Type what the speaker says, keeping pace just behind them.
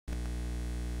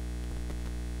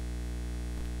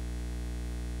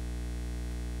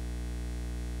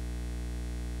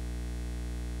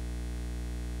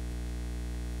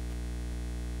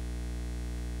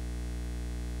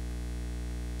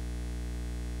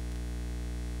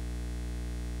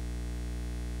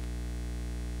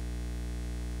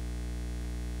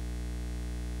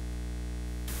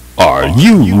Are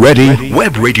you ready?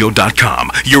 Webradio.com,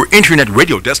 your internet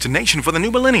radio destination for the new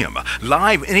millennium.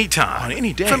 Live anytime,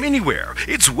 any day, from anywhere.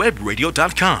 It's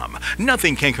Webradio.com.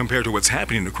 Nothing can compare to what's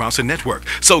happening across the network.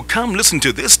 So come listen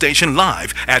to this station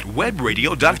live at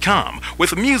Webradio.com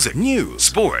with music, news,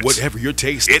 sports, whatever your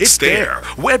taste, it's there.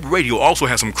 Web Radio also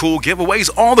has some cool giveaways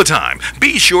all the time.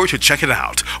 Be sure to check it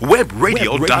out.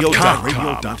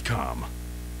 Webradio.com.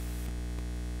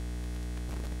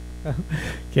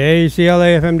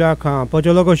 KCLAFM.com,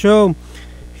 Pocho Loco Show,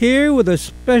 here with a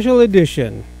special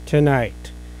edition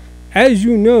tonight. As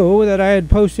you know, that I had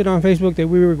posted on Facebook that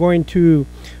we were going to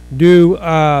do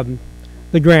the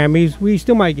Grammys. We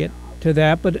still might get to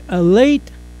that, but a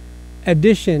late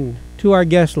addition to our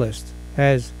guest list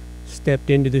has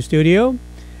stepped into the studio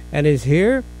and is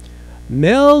here.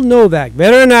 Mel Novak,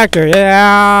 veteran actor.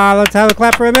 Yeah, let's have a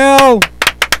clap for Mel.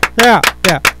 Yeah.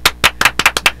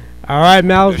 All right,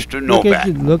 Mel, Mr. Novak.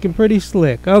 looking pretty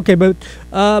slick. Okay, but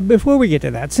before we get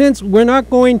to that, since we're not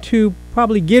going to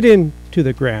probably get into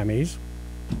the Grammys,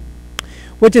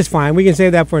 which is fine, we can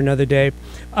save that for another day,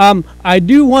 I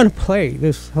do want to play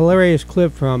this hilarious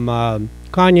clip from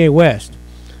Kanye West,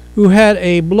 who had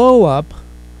a blow-up.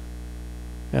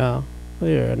 You're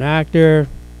an actor,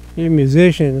 you're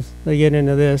musicians, they get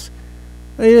into this.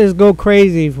 They just go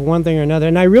crazy for one thing or another,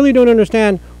 and I really don't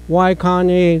understand why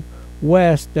Kanye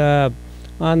West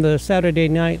on the Saturday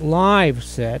Night Live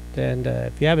set, and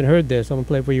if you haven't heard this, I'm going to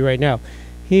play it for you right now.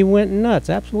 He went nuts,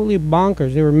 absolutely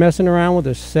bonkers. They were messing around with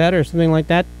a set or something like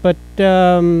that, but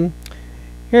here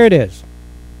it is.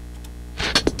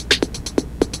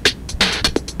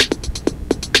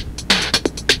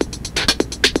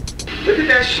 Look at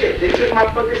that shit. They took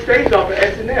my fucking stage off of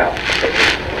SNL.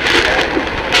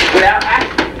 Without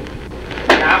asking.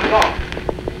 Now I'm gone.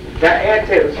 That and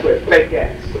Taylor Swift, fake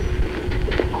ass.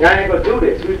 Y'all ain't gonna do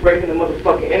this. We breaking the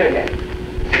motherfucking internet.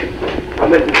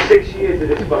 I'm gonna do 6 years of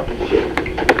this fucking shit.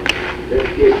 Let's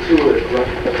get to it, bro.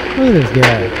 Look at this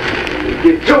guy. Let's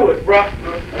get to it, bro.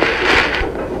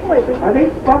 Are they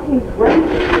fucking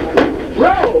crazy?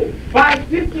 Bro, by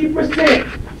 50%.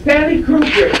 Stanley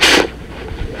Kubrick.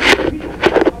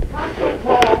 Apostle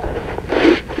Paul.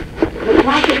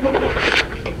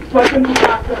 Fucking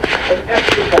Picasso and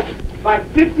Escobar. By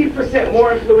 50%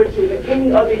 more influential than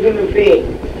any other human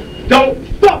being. Don't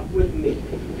fuck with me.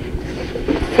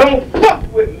 Don't fuck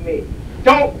with me.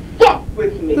 Don't fuck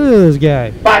with me. Look at this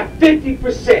guy. By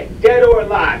 50%, dead or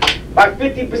alive. By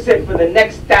 50% for the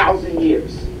next 1,000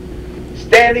 years.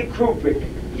 Stanley Kubrick.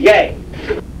 Yay.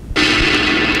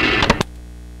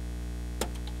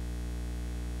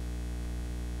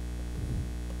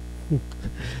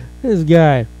 This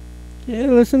guy. Yeah,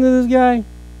 listen to this guy.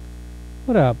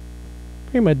 What up?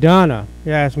 Prima donna,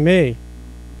 you ask me.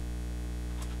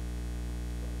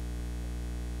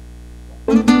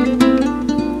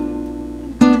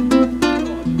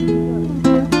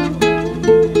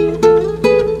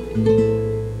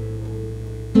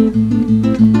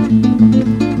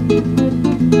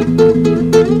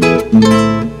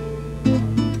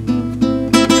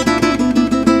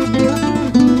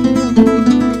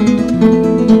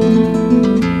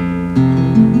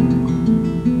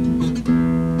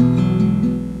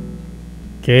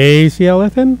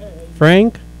 KCLFM,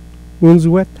 Frank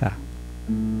Unzueta.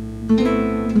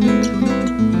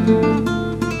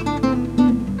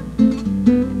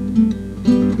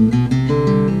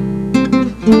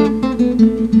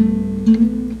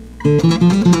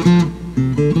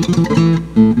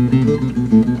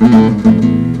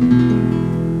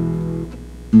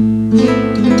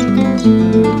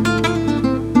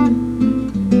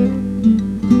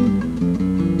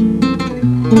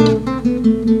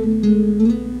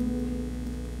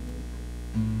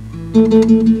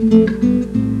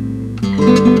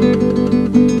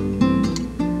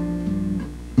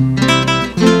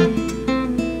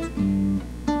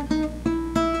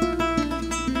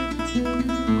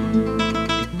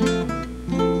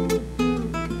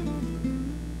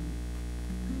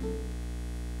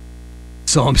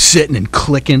 So I'm sitting and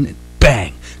clicking, and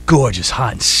bang, gorgeous,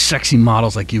 hot, and sexy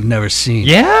models like you've never seen.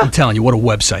 Yeah? I'm telling you, what a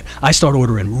website. I start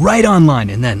ordering right online,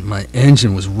 and then my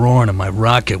engine was roaring and my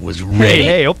rocket was ready.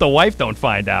 Hey, hope the wife don't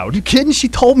find out. You kidding? She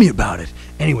told me about it.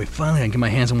 Anyway, finally I can get my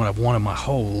hands on what I've wanted my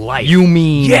whole life. You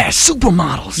mean? Yeah,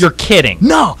 supermodels. You're kidding.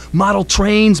 No, model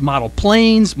trains, model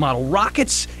planes, model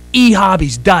rockets,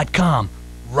 ehobbies.com.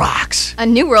 Rocks. A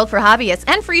new world for hobbyists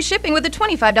and free shipping with a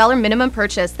 $25 minimum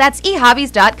purchase. That's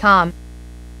ehobbies.com.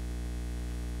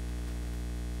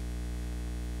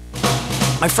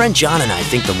 My friend John and I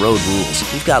think the road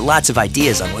rules. We've got lots of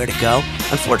ideas on where to go.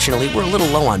 Unfortunately, we're a little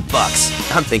low on bucks.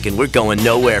 I'm thinking we're going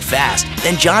nowhere fast.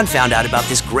 Then John found out about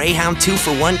this Greyhound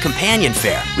 2-for-1 companion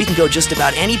fare. We can go just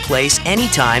about any place,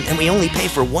 anytime, and we only pay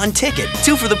for 1 ticket.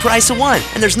 2 for the price of 1.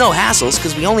 And there's no hassles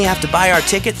because we only have to buy our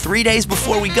ticket 3 days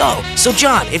before we go. So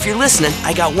John, if you're listening,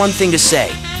 I got one thing to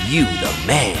say. You the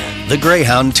man. The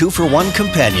Greyhound 2-for-1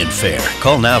 companion fare.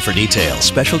 Call now for details.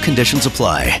 Special conditions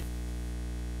apply.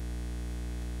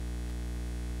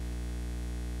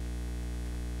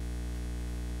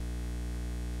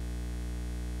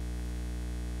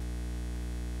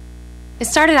 It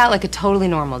started out like a totally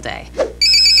normal day.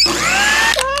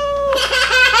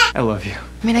 I love you.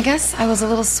 I mean, I guess I was a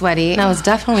little sweaty and I was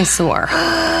definitely sore.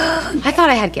 I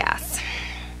thought I had gas.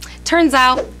 Turns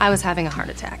out I was having a heart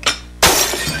attack.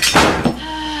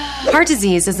 Heart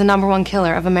disease is the #1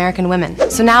 killer of American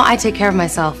women. So now I take care of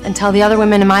myself and tell the other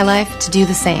women in my life to do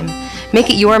the same.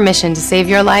 Make it your mission to save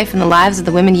your life and the lives of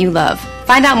the women you love.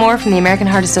 Find out more from the American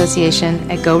Heart Association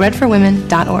at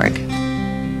goredforwomen.org.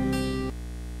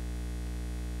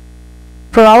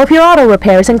 For all of your auto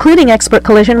repairs, including expert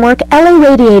collision work, LA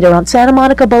Radiator on Santa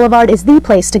Monica Boulevard is the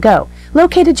place to go.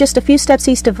 Located just a few steps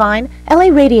east of Vine, LA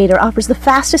Radiator offers the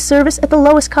fastest service at the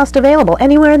lowest cost available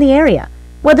anywhere in the area.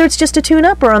 Whether it's just a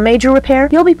tune-up or a major repair,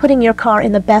 you'll be putting your car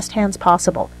in the best hands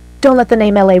possible. Don't let the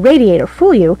name LA Radiator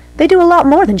fool you. They do a lot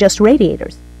more than just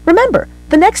radiators. Remember,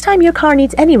 the next time your car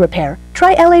needs any repair,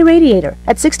 try LA Radiator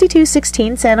at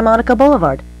 6216 Santa Monica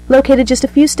Boulevard, located just a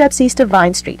few steps east of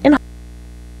Vine Street in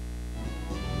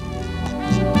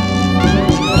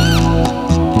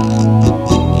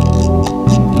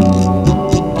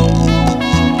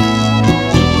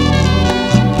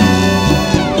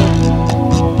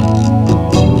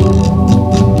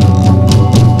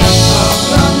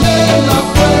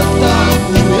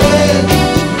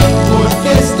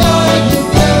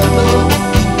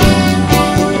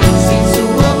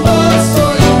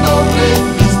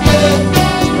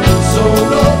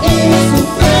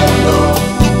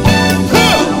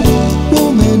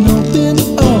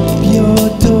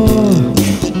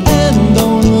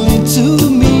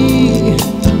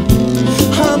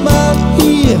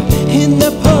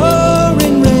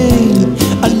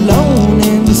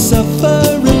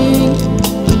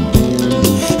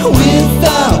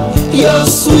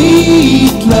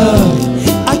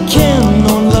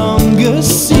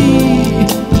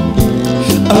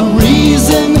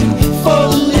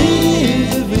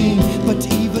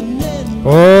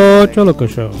Local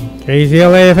Show.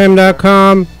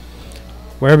 KZLAFM.com.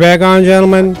 We're back on,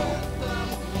 gentlemen.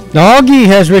 Augie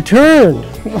has returned.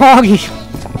 Augie.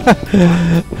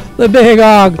 The big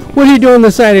Og. What are you doing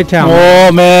this side of town?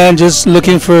 Oh, man, just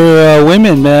looking for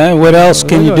women, man. What else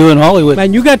can you do in Hollywood?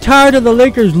 Man, you got tired of the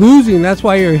Lakers losing. That's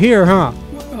why you're here, huh?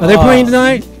 Are they playing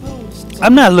tonight?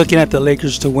 I'm not looking at the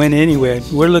Lakers to win anyway.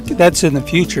 We're looking. That's in the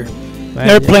future. Man,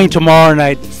 they're playing tomorrow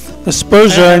night. The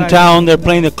Spurs are in town. They're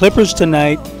playing the Clippers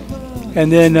tonight. And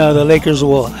then the Lakers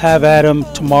will have at them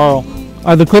tomorrow.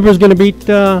 Are the Clippers going to beat...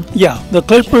 Yeah, the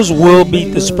Clippers will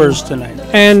beat the Spurs tonight.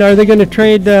 And are they going to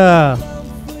trade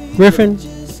Griffin?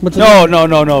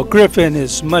 No. Griffin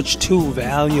is much too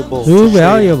valuable. Too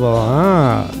valuable,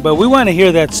 But we want to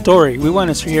hear that story. We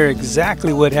want to hear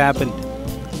exactly what happened.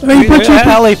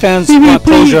 LA fans want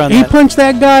closure on that. He punched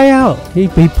that guy out. He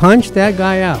punched that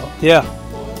guy out. Yeah.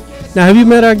 Now, have you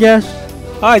met our guest?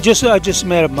 I just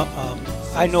met him.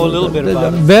 I know a little bit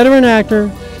about him. Veteran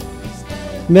actor,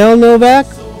 Mel Novak,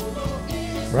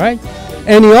 right?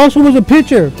 And he also was a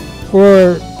pitcher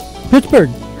for Pittsburgh.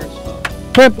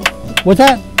 What's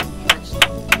that?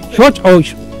 Shorts. Oh,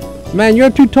 man, you're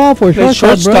too tall for a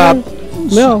shortstop.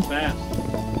 Mel.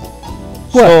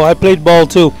 So I played ball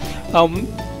too.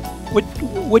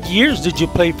 What years did you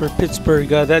play for Pittsburgh?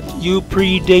 That you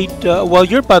predate. Well,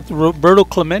 you're about the Roberto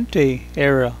Clemente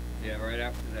era.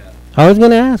 I was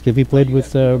going to ask if he played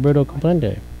with Roberto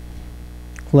Clemente.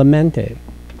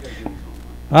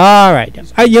 All right.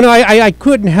 I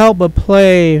couldn't help but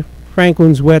play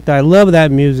Franklin's Wet. I love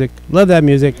that music.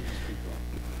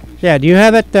 Yeah, do you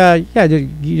have it?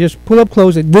 You just pull up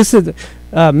close. This is,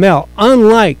 Mel,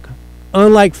 unlike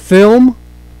film,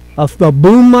 a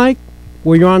boom mic,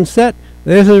 where you're on set,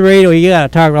 this is radio. You got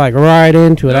to talk like right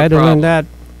into it. I had to learn that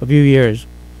a few years.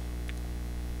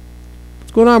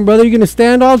 What's going on, brother? You gonna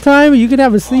stand all the time? You can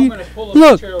have a seat.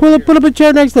 Look, pull up a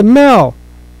chair next to Mel.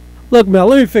 Look, Mel,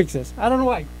 let me fix this. I don't know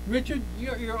why. Richard,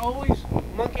 you're always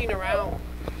monkeying around.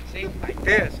 See, like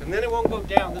this, and then it won't go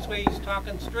down. This way he's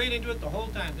talking straight into it the whole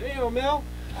time. There you go, Mel.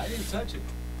 I didn't touch it.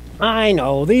 I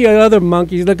know. The other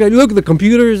monkeys. Look, the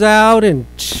computer's out, and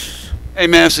Hey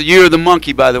man, it's the year of the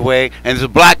monkey, by the way, and it's a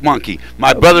black monkey.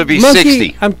 My brother be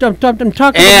Monkey, 60. I'm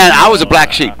talking. And I was a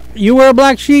black sheep. You were a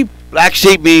black sheep. Black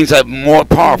sheep means more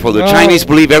powerful. The Oh. Chinese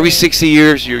believe every 60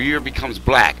 years your year becomes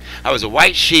black. I was a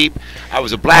white sheep. I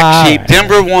was a black All sheep. right.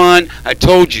 Denver won. I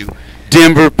told you.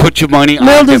 Denver, put your money on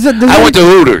Mel, Denver. I went to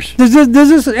Hooters. Does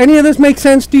this any of this make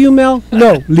sense to you, Mel?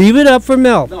 No, leave it up for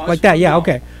Mel. Like that, yeah,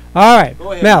 okay. All right,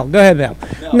 Mel, go ahead, Mel.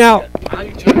 Now,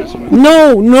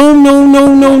 no,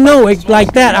 it's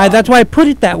like that. That's why I put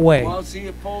it that way. Well, see,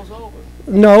 it folds over.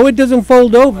 No, it doesn't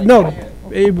fold over. No,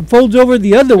 it folds over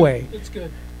the other way. It's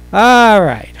good. All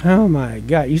right. Oh my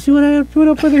God, you see what I put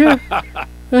up with here?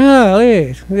 Oh,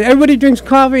 everybody drinks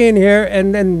coffee in here,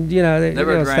 and then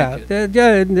Never drank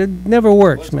it never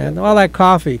works, man. All that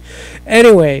coffee.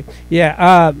 Anyway,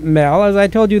 yeah, Mel, as I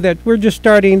told you that we're just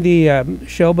starting the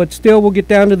show, but still we'll get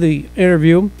down to the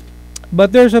interview.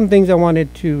 But there's some things I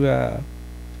wanted to,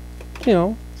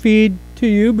 feed to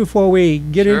you before we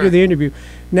get into the interview.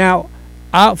 Now,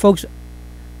 folks,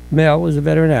 Mel is a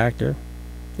veteran actor,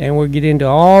 and we'll get into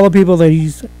all the people that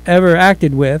he's ever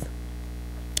acted with.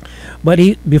 But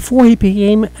before he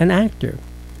became an actor,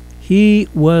 he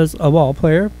was a ball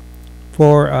player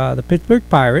for the Pittsburgh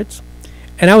Pirates.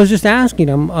 And I was just asking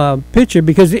him, pitcher,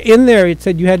 because in there it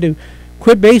said you had to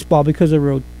quit baseball because of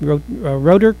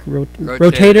rotator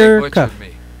cuff.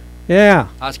 Me. Yeah.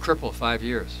 I was crippled 5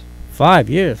 years. 5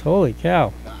 years, holy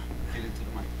cow.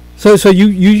 So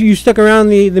you stuck around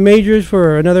the majors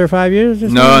for another 5 years? Or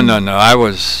No. I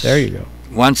was. There you go.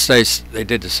 Once they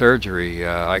did the surgery,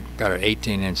 I got an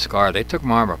 18-inch scar. They took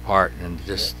my arm apart and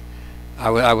just,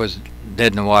 I was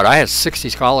dead in the water. I had 60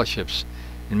 scholarships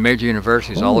in major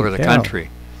universities all over the country,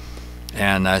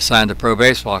 and I signed a pro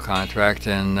baseball contract,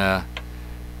 and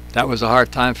that was a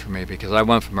hard time for me because I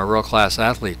went from a real-class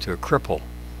athlete to a cripple.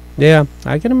 Yeah,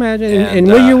 I can imagine. And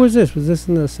what year was this? Was this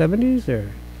in the 70s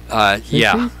or? 60s?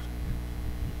 Yeah.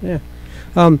 Yeah.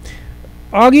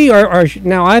 Augie,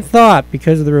 now I thought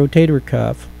because of the rotator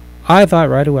cuff, I thought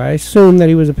right away, I assumed that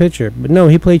he was a pitcher. But no,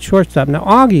 he played shortstop. Now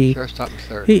Augie, Shortstop and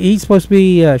third. He's supposed to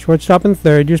be shortstop and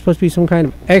third. You're supposed to be some kind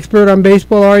of expert on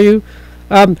baseball, are you?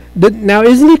 Now,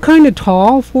 isn't he kind of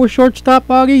tall for shortstop,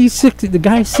 Augie? He's 6'. The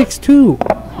guy's 6'2".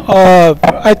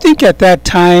 I think at that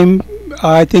time,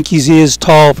 I think he is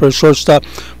tall for a shortstop.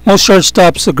 Most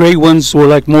shortstops, the great ones, were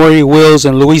like Maury Wills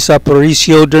and Luis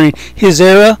Aparicio during his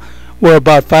era, were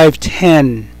about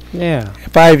 5'10". Yeah.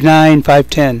 5'9",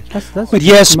 5'10". That's but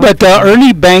yes, but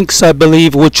Ernie Banks, I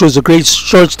believe, which was a great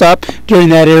shortstop during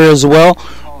that era as well,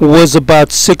 was about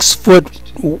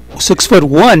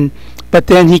 6'1", but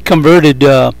then he converted.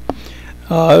 But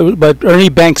Ernie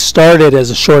Banks started as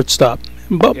a shortstop,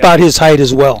 about his height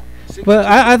as well. But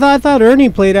I thought Ernie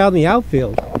played out in the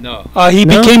outfield. No. He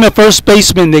became a first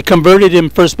baseman. They converted him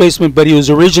first baseman, but he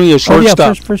was originally a shortstop. Oh,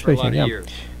 yeah, first baseman, yeah. Years.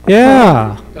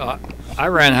 Yeah. I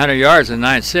ran 100 yards in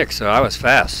 9.6, so I was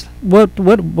fast. What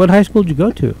high school did you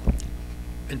go to?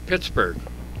 In Pittsburgh.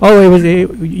 Oh,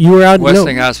 you were out.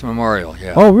 Westinghouse Memorial.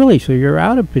 Yeah. Oh, really? So you're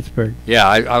out of Pittsburgh? Yeah,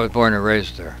 I was born and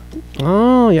raised there.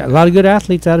 Oh, yeah, a lot of good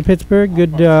athletes out of Pittsburgh.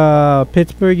 Good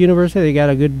Pittsburgh University. They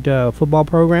got a good football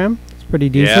program. It's pretty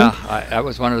decent. Yeah, that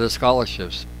was one of the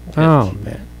scholarships. Oh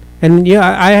man. And yeah,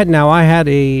 I had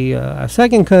a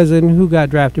second cousin who got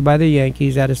drafted by the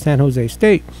Yankees out of San Jose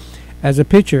State as a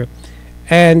pitcher,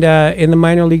 and in the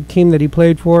minor league team that he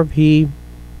played for, he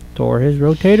tore his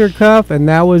rotator cuff, and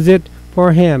that was it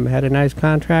for him. Had a nice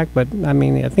contract, but I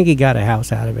mean, I think he got a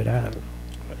house out of it. I don't know.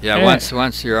 Yeah,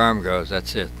 once your arm goes,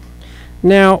 that's it.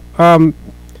 Now,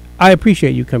 I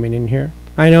appreciate you coming in here.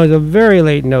 I know it's a very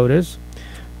late notice,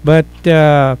 but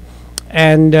Freddie,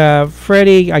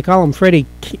 I call him Freddie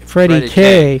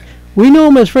K. We know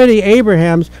him as Freddie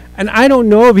Abrahams, and I don't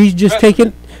know if he's just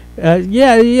taken. And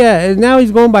now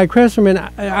he's going by Cresserman.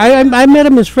 I met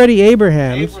him as Freddie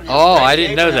Abrahams. Oh, I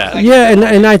didn't know that. Yeah,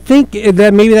 and I think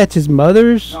that maybe that's his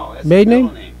mother's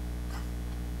maiden name.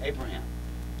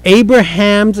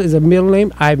 Abrahams is a middle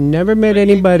name. I've never met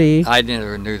anybody. I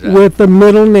never knew that. With the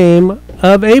middle name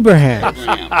of Abrahams.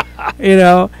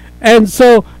 And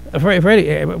so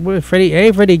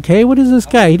Freddie K. What is this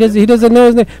guy? He doesn't know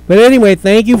his name. But anyway,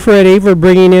 thank you, Freddie, for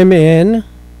bringing him in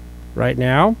right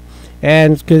now.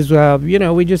 And because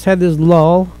we just had this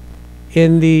lull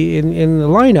in the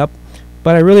lineup,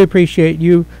 but I really appreciate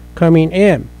you coming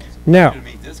in. Now,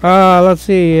 let's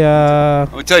see.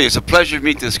 I'll tell you, it's a pleasure to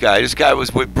meet this guy. This guy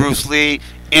was with Bruce Lee.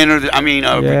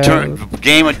 Return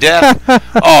Game of Death.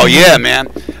 Oh yeah, man.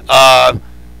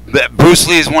 Bruce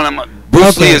Lee is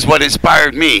Lee is what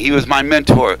inspired me. He was my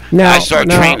mentor. I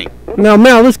started training. Now,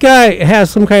 Mel, this guy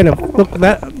has some kind of look.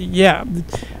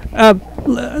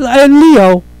 And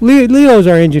Leo, Leo's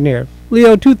our engineer.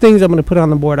 Leo, two things I'm going to put on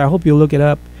the board. I hope you look it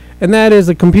up, and that is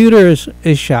the computer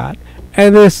is shot,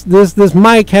 and this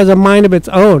mic has a mind of its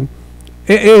own.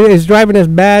 It is driving us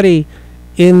batty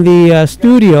in the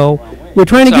studio. We're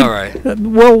trying to get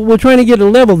we're trying to get a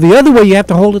level. The other way, you have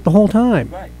to hold it the whole time.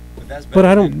 Right. But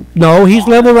I don't. No, he's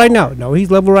level right now. No,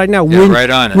 he's level right now. Yeah, right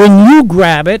on it. When you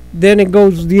grab it, then it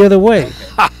goes the other way.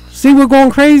 See, we're going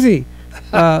crazy.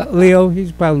 Leo,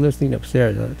 he's probably listening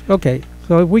upstairs. Okay,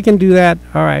 so if we can do that,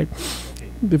 all right.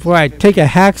 Before I take a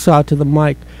hacksaw to the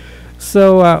mic.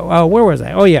 So where was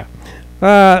I? Oh yeah.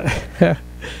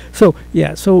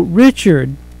 So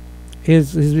Richard, he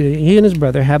and his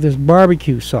brother have this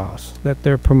barbecue sauce that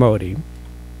they're promoting,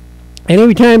 and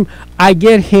every time I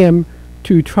get him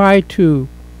to try to,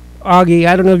 Augie,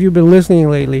 I don't know if you've been listening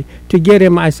lately, to get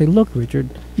him, I say, look, Richard,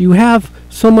 you have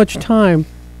so much time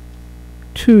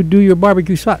to do your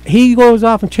barbecue sauce. He goes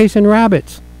off and chasing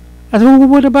rabbits. I said, well,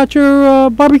 what about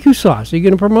your barbecue sauce? Are you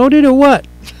going to promote it or what?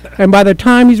 And by the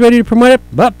time he's ready to promote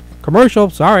it, commercial,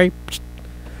 sorry.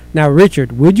 Now,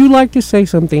 Richard, would you like to say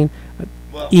something?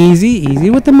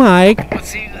 Easy with the mic.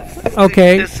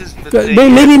 Okay. This is the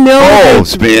maybe no.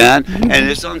 Man, and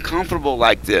it's uncomfortable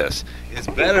like this. It's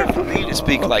better for me to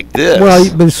speak like this.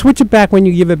 Well, but switch it back when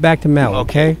you give it back to Mel,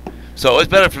 okay? So it's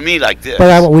better for me like this.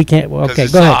 But we can't. Well, okay,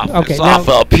 go ahead. Okay, it's off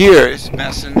up here. It's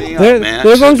messing me up, man.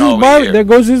 There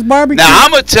goes his barbecue. Now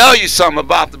I'm gonna tell you something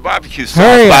about the barbecue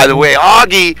sauce. By the way,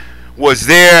 Augie was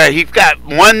there. He got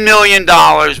 $1 million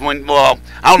when. Well,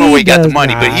 I don't know where he got the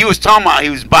money, but he was talking about he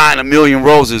was buying 1 million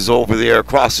roses over there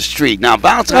across the street. Now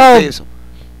Valentine's Day is.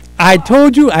 I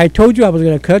told you I was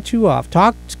gonna cut you off.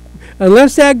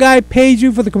 Unless that guy pays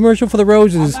you for the commercial for the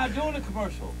roses. I'm not doing a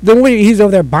commercial. Then he's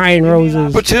over there buying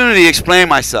roses. Opportunity to explain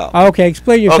myself. Okay,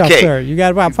 explain yourself, sir. You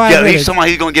got about 5 minutes. He's talking about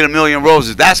he's going to get 1 million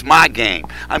roses. That's my game.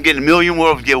 I'm getting 1 million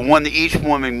roses, get one to each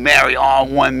woman, marry all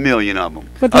 1 million of them.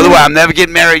 Otherwise, I'm never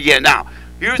getting married again. Now,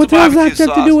 here's the barbecue sauce. What does that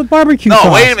have to do with barbecue sauce?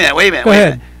 No, wait a minute. Go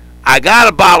ahead. I got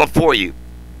a bottle for you.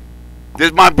 This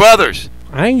is my brother's.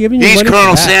 I ain't giving you money. He's for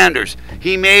Colonel that. Sanders.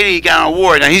 He made it. He got an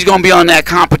award. Now, he's going to be on that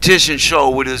competition show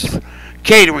with his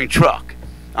catering truck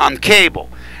on cable.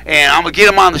 And I'm going to get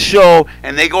them on the show,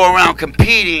 and they go around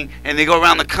competing, and they go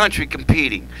around the country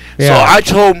competing. Yeah. So I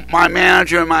told my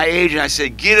manager and my agent, I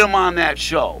said, get them on that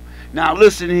show. Now,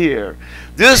 listen here.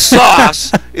 This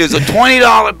sauce is a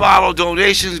 $20 bottle.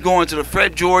 Donations going to the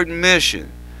Fred Jordan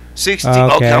Mission. 60.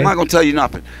 Okay, I'm not going to tell you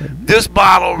nothing. This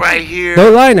bottle right here.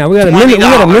 Don't lie now. We got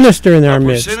a minister in our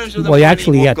midst. Well, you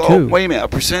actually got two. Wait a minute. A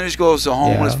percentage goes to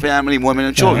homeless family, women,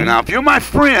 and children. Now, if you're my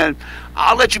friend,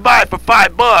 I'll let you buy it for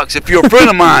 $5 if you're a friend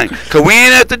of mine, because we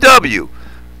ain't at the W.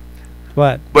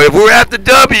 What? But if we're at the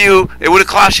W, it would have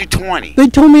cost you $20. They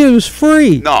told me it was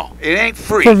free. No, it ain't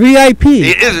free. For VIP.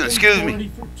 It isn't. Excuse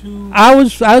me. I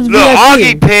was Look, VIP.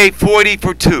 Augie paid $40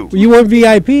 for 2. You want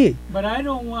VIP? But I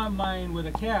don't want mine with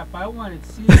a cap. I want it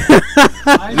sealed.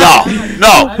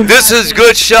 No. This is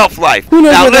good shelf life.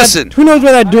 Now listen. Who knows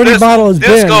where that dirty bottle is?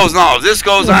 This goes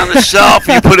on the shelf.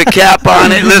 You put a cap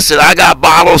on it. Listen, I got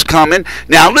bottles coming.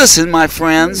 Now listen, my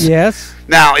friends. Yes.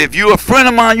 Now, if you're a friend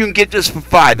of mine, you can get this for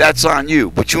 $5. That's on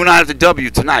you. But you and I at the W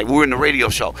tonight. We're in the radio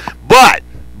show. But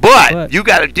you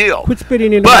got a deal. Quit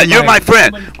spitting in. But you're my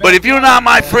friend. But if you're not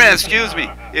my friend, excuse me.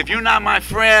 If you're not my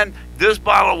friend, this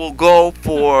bottle will go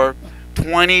for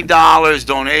 $20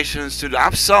 donations to.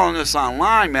 I'm selling this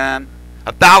online, man.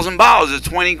 1,000 bottles is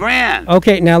 $20,000.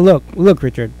 Okay, now look,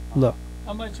 Richard, look.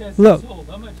 How much has look, sold?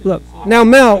 How much look. Now,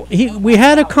 Mel, we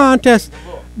had a contest.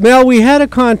 Mel, we had a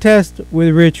contest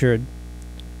with Richard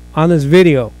on this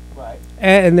video, right?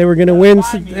 And they were going to win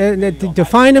to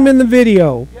find him in the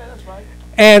video. Yeah, that's right.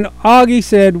 And Augie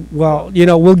said, "Well,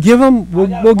 we'll give him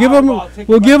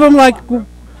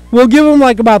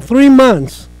like about 3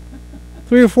 months,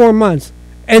 3 or 4 months,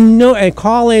 and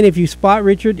call in if you spot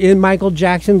Richard in Michael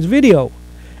Jackson's video,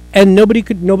 and nobody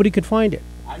could find it.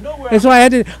 And so I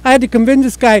had to convince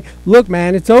this guy, look,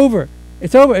 man, it's over.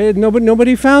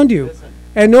 Nobody found you,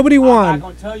 and nobody won.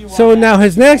 So now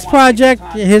his next project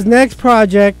is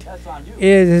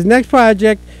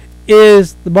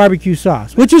the barbecue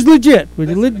sauce, which is legit.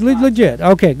 Legit.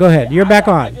 Okay, go ahead. You're back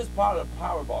on.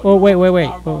 Oh, wait.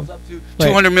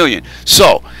 $200 million.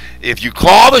 So, if you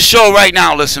call the show right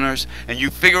now, listeners, and you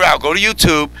figure out, go to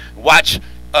YouTube, watch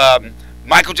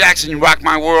Michael Jackson Rock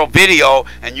My World video,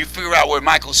 and you figure out where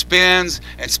Michael spins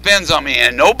on me,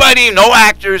 and no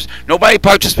actors, nobody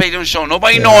participating in the show,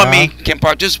 nobody knowing me can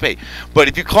participate. But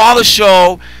if you call the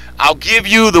show, I'll give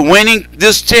you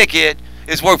this ticket.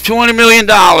 It's worth $200 million,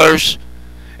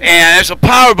 and it's a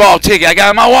Powerball ticket. I got it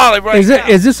in my wallet right now.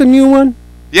 Is this a new one?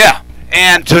 Yeah.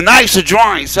 And tonight's a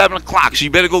drawing, 7 o'clock. So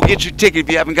you better go get your ticket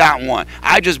if you haven't gotten one.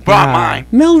 I just brought mine.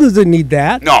 Mel doesn't need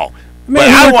that. No. Man, but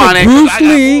I want it. Bruce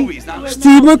Lee,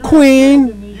 Steve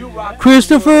McQueen,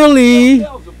 Christopher Lee.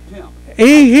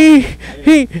 He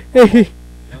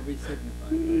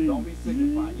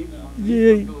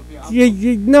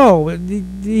no,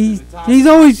 he's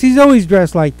always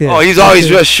dressed like this. Oh, he's always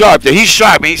dressed sharp. He's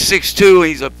sharp. He's 6'2".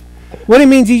 He's a. What it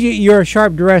means, you're a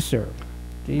sharp dresser.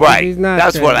 Right. He's not,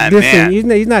 that's what I dissing,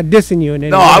 meant. He's not dissing you in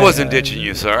any No, way. I wasn't ditching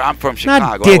you, sir. I'm from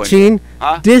Chicago. Not ditching.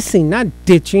 Huh? Dissing, not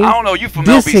ditching. I don't know. You from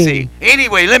dissing. LBC.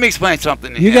 Anyway, let me explain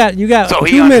something to you him. You got so 2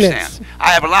 he minutes. Understands.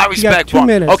 I have a lot of respect for him. 2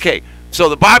 minutes. Okay, so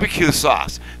the barbecue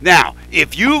sauce. Now,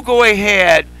 if you go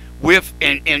ahead with,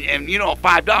 and you know,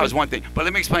 $5 is one thing, but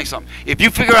let me explain something. If you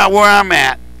figure out where I'm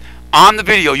at on the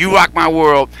video, You Rock My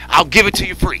World, I'll give it to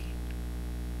you free.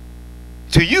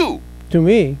 To you. To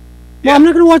me? Well, I'm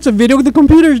not going to watch the video with the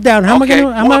computer's down. How am I going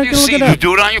to look it up? You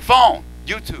do it on your phone.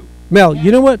 YouTube. Mel,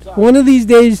 you know what? One of these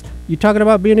days, you're talking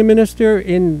about being a minister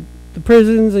in the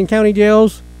prisons and county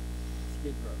jails.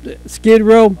 Skid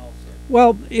Row.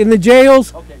 Well, in the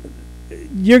jails,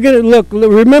 you're going to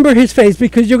remember his face,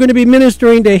 because you're going to be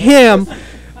ministering to him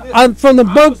from the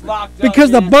bunk, because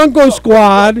the Bunko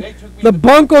Squad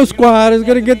is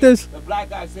going to get this. The black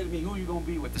guy said to me, who are you going to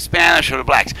be with, the Spanish or the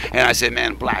blacks? And I said,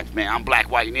 man, blacks, man. I'm black,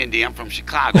 white, and Indian. I'm from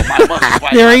Chicago. My mother's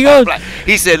white. There he goes. Black.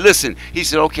 He said, listen. He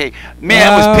said, okay.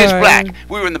 Man, it was pitch black.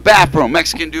 We were in the bathroom.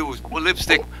 Mexican dude with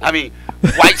lipstick. I mean,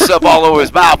 white stuff all over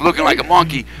his mouth, looking like a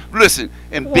monkey. Listen,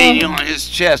 and beating on his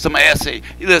chest. Some essay.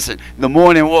 Listen, in the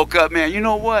morning, woke up, man. You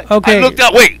know what? Okay. I looked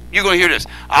up. Wait, you're going to hear this.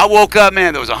 I woke up,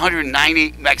 man. There was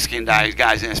 190 Mexican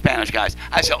guys and Spanish guys.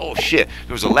 I said, oh, shit.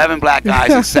 There was 11 black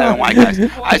guys and 7 white guys.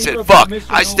 I said, fuck.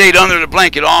 I stayed under the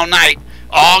blanket all night,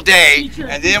 all day.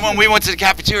 And then when we went to the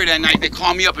cafeteria that night, they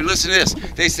called me up and listen to this.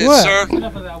 They said, sir.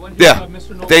 Yeah.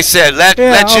 They said, let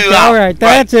you out. All right.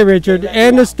 That's it, Richard.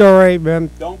 End the story, man.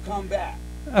 Don't come back.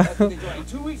 That's what they do. And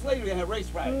 2 weeks later, they had race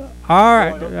riots. All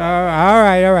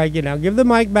right. You know, give the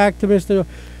mic back to Mr.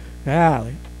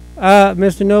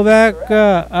 Mr. Novak.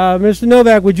 Mr.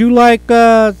 Novak, would you like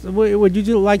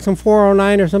some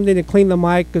 409 or something to clean the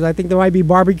mic? Because I think there might be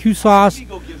barbecue sauce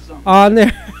on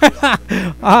there.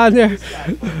 On there.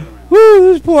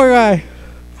 Woo, this poor guy.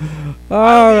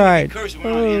 All right. Hope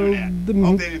they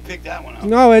didn't pick that one up.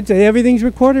 No, everything's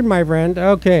recorded, my friend.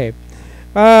 Okay.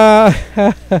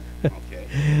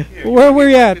 Where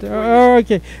we at?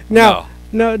 Okay. Now.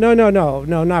 No,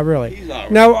 not really.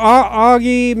 Now,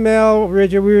 Augie, Mel,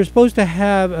 Richard, we were supposed to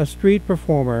have a street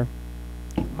performer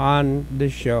on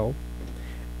this show,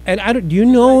 and do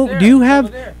you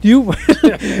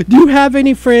have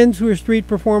any friends who are street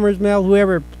performers, Mel, who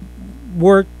ever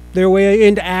worked their way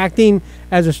into acting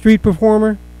as a street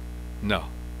performer?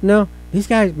 No. These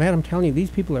guys, man, I'm telling you,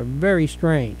 these people are very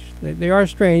strange. They are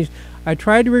strange. I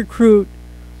tried to recruit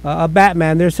a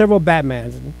Batman. There's several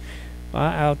Batmans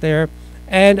out there.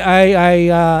 And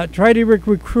I tried to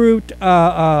recruit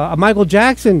a Michael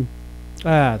Jackson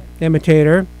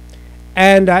imitator,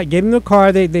 and I gave them the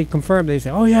car. They confirmed. They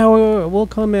said, "Oh yeah, we'll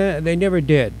come in." They never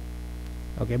did.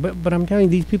 Okay, but I'm telling you,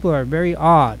 these people are very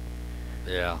odd.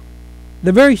 Yeah.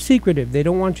 They're very secretive. They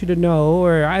don't want you to know,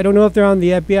 or I don't know if they're on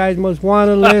the FBI's most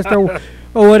wanted list or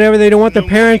whatever. They don't want their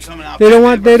parents. They don't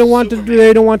want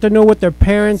to know what their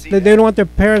parents. They don't want their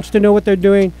parents to know what they're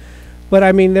doing. But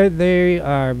I mean, they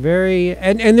are very,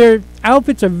 and their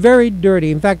outfits are very dirty.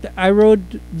 In fact, I wrote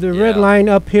the red line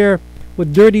up here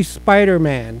with "Dirty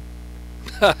Spider-Man."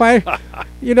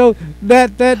 You know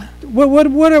that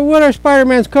what are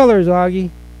Spider-Man's colors,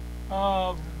 Augie?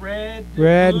 Red,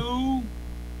 blue,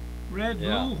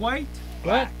 white,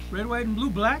 black. Red, white, and blue,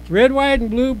 black. Red, white, and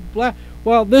blue, black.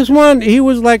 Well, this one, he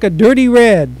was like a dirty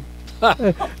red,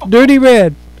 dirty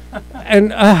red,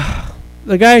 and.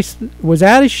 The guy was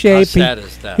out of shape. How sad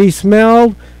is that? He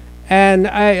smelled, and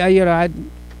I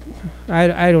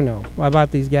don't know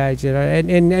about these guys, you know.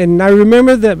 And I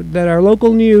remember that our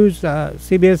local news,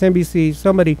 CBS, NBC,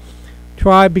 somebody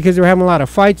tried, because they were having a lot of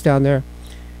fights down there.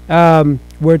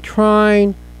 We're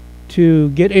trying to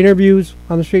get interviews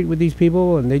on the street with these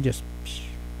people, and they just,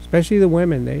 especially the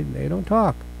women, they don't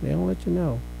talk. They don't let you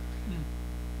know.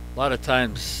 A lot of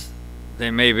times they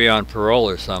may be on parole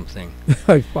or something.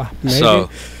 So,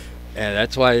 and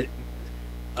that's why,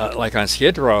 like on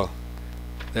Skid Row,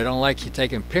 they don't like you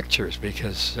taking pictures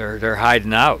because they're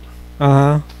hiding out.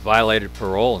 Violated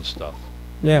parole and stuff.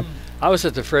 Yeah. I was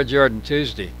at the Fred Jordan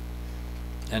Tuesday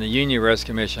and the Union Res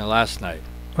Commission last night.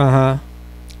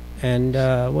 And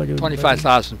what?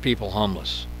 25,000 people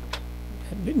homeless.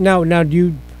 Now,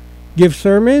 do give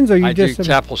sermons, or you I just do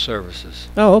chapel services.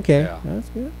 Oh, okay. Yeah. That's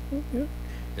good. That's good.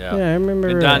 Yeah. Yeah, I remember.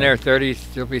 Been down there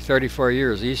it'll be 34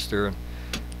 years Easter, and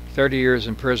 30 years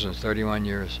in prisons, 31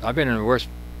 years. I've been in the worst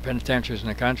penitentiaries in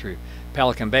the country.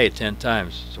 Pelican Bay 10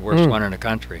 times. It's the worst one in the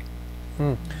country.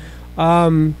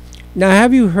 Now,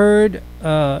 have you heard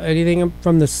anything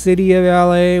from the city of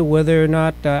LA? Whether or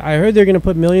not I heard they're going to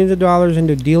put millions of dollars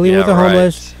into dealing with the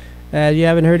homeless. You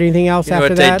haven't heard anything else You know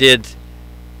after what that? they did?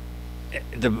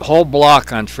 The whole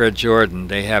block on Fred Jordan,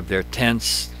 they have their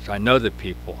tents. I know the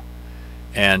people,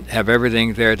 and have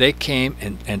everything there. They came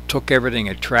and took everything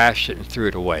and trashed it and threw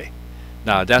it away.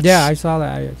 Now that's I saw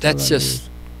that. That's just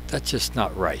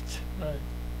not right.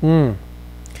 And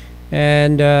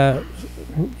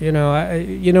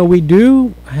we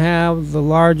do have the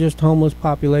largest homeless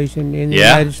population in the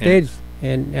United States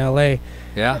in LA.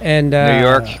 Yeah. And New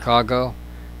York, Chicago.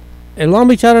 In Long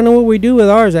Beach, I don't know what we do with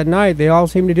ours at night. They all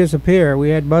seem to disappear.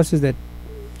 We had buses that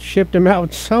shipped them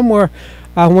out somewhere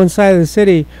on one side of the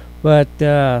city, but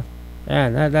that's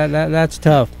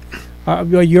tough.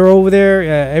 You're over there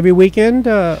every weekend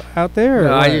out there?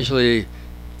 No, I usually,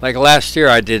 like last year,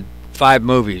 I did 5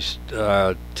 movies,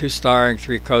 2 starring,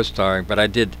 3 co-starring, but I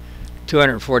did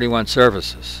 241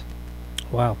 services.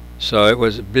 Wow. So it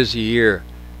was a busy year.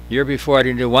 Year before, I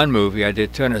didn't do 1 movie. I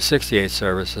did 268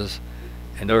 services,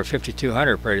 and over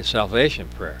 5,200 prayed a salvation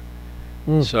prayer.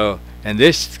 So, and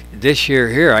this year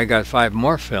here, I got 5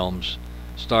 more films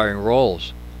starring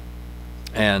roles,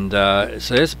 and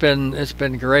so it's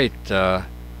been great. But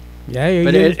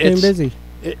you've been busy.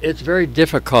 It's very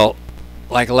difficult.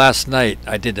 Like last night,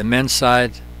 I did the men's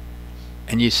side,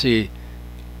 and you see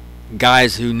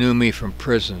guys who knew me from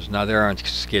prisons. Now they're on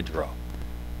Skid Row.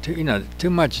 Too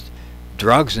much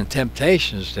drugs and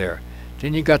temptations there.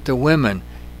 Then you got the women.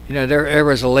 There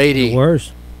was a lady.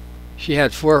 Worse. She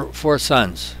had four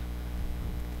sons.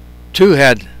 2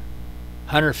 had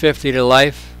 150 to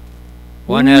life.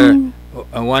 One had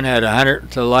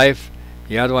 100 to life.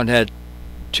 The other one had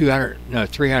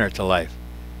 300 to life.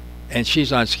 And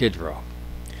she's on Skid Row.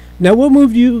 Now, what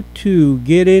moved you to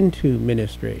get into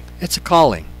ministry? It's a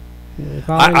calling.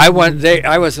 I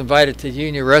was invited to the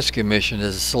Union Rescue Mission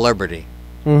as a celebrity.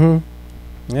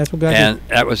 That's what got And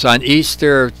that was on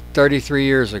Easter 33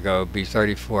 years ago, be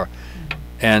 34.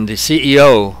 And the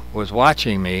CEO was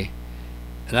watching me,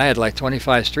 and I had like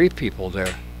 25 street people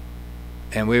there.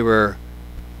 And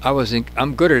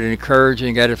I'm good at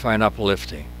encouraging, edifying,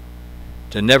 uplifting,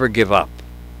 to never give up.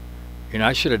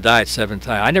 I should have died 7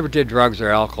 times. I never did drugs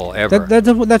or alcohol ever.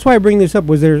 That's why I bring this up.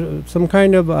 Was there some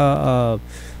kind of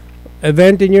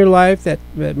event in your life that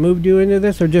moved you into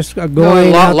this, or just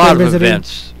going out a lot there of visiting?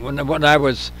 events. When they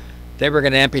were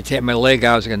going to amputate my leg,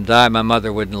 I was going to die. My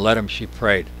mother wouldn't let them. She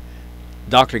prayed.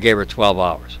 Doctor gave her 12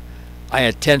 hours. I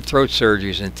had 10 throat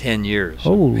surgeries in 10 years.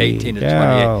 Holy 18 to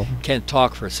cow. 28. Can't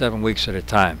talk for 7 weeks at a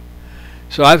time.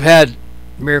 So I've had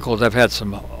miracles. I've had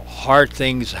some hard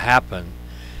things happen.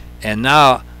 And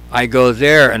now I go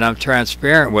there and I'm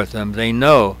transparent with them. They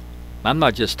know I'm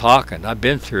not just talking. I've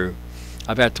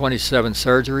had 27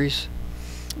 surgeries.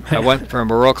 I went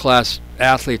from a world-class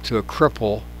athlete to a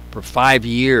cripple for 5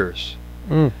 years.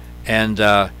 And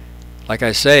like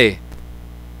I say,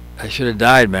 I should have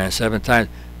died, man, 7 times.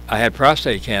 I had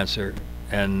prostate cancer,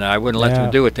 and I wouldn't let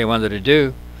them do what they wanted to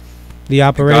do. The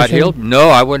operation? God healed? No,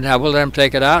 I wouldn't let them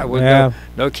take it out. I wouldn't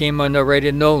no chemo, no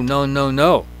radiation,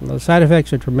 no. The side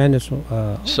effects are tremendous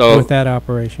with that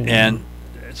operation. And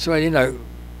so,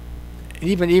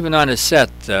 even on a set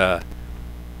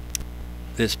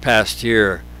this past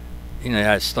year, I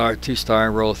had 2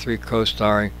 starring roles, 3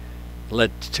 co-starring,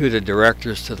 led 2 of the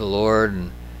directors to the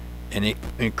Lord, and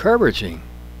encouraging.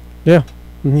 Yeah.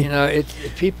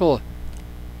 People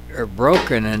are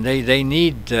broken, and they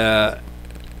need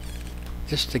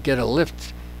just to get a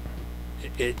lift.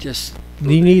 They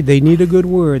need a good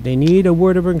word. They need a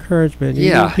word of encouragement.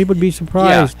 People would be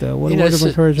surprised. What word of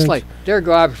encouragement? It's like, dear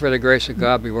God, for the grace of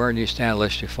God, beware and you stand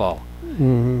lest you fall.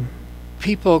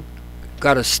 People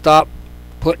got to stop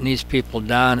putting these people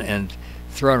down and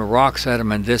throwing rocks at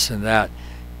them and this and that.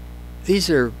 These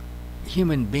are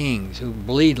human beings who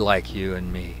bleed like you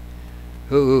and me,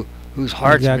 whose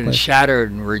hearts have been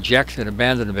shattered and rejected,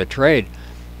 abandoned, and betrayed.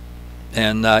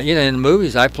 And in the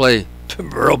movies, I play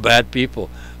real bad people,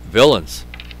 villains.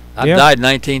 I've died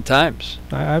 19 times.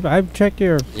 I've checked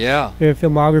your your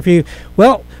filmography.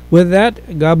 Well, with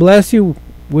that, God bless you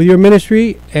with your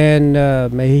ministry,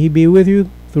 and may He be with you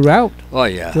throughout. Oh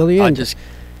yeah, till the end. I'll just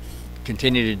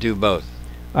continue to do both.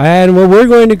 And what we're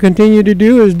going to continue to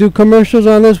do is do commercials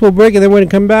on this. We'll break it, then we're going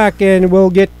to come back and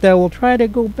we'll try to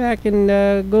go back and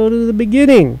go to the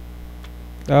beginning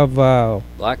of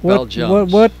Black Belt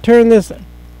Jones. What turned this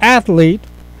athlete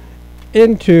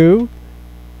into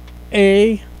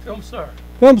a Film star.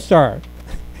 Film star.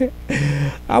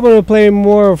 I'm going to play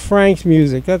more of Frank's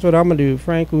music. That's what I'm going to do.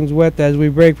 Frank Unzueta as we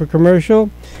break for commercial.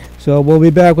 So we'll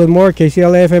be back with more.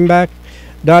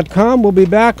 KCLAFMback.com. We'll be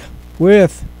back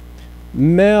with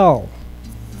Mel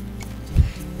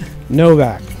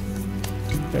Novak.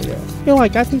 There you go. You know, I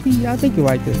think you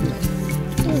like this.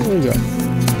 There you go.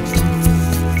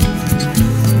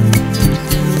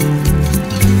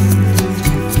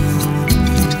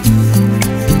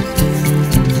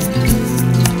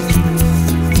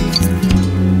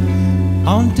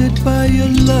 Haunted by your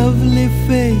lovely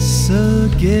face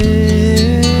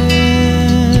again.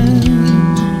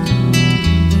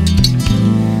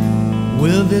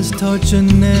 Will this torture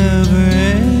never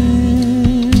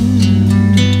end?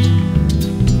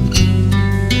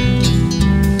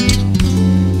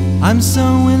 I'm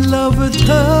so in love with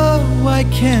her, why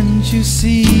can't you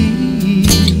see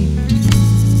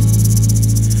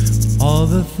all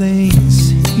the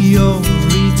things you're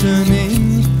returning?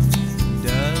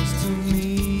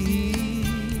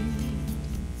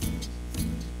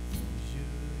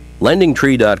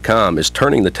 LendingTree.com is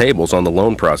turning the tables on the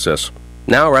loan process.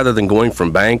 Now, rather than going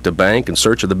from bank to bank in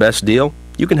search of the best deal,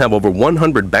 you can have over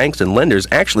 100 banks and lenders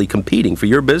actually competing for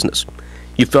your business.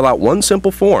 You fill out one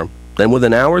simple form, then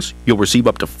within hours, you'll receive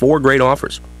up to 4 great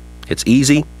offers. It's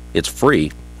easy, it's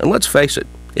free, and let's face it,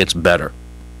 it's better.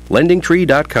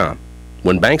 LendingTree.com.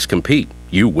 When banks compete,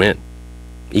 you win.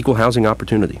 Equal housing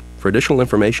opportunity. For additional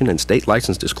information and state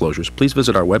license disclosures, please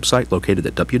visit our website located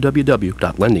at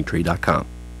www.lendingtree.com.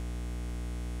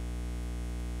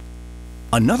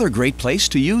 Another great place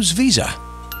to use Visa.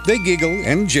 They giggle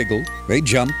and jiggle, they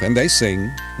jump and they sing,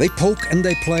 they poke and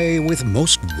they play with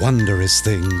most wondrous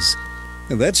things.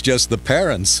 And that's just the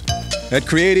parents. At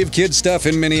Creative Kid Stuff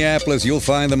in Minneapolis, you'll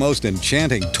find the most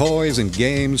enchanting toys and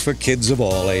games for kids of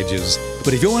all ages.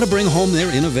 But if you want to bring home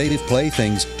their innovative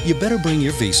playthings, you better bring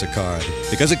your Visa card.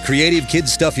 Because at Creative Kid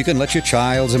Stuff, you can let your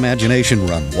child's imagination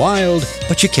run wild,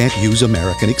 but you can't use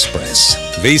American Express.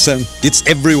 Visa, it's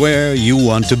everywhere you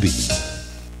want to be.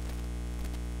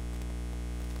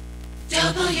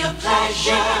 Double your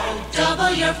pleasure,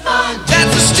 double your fun.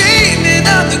 That's the statement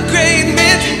of the great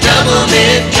mint. Double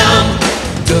mint gum.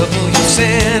 Double your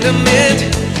sentiment,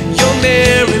 your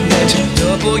merriment.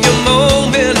 Double your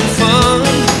moment of fun.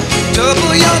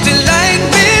 Double your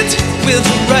delightment with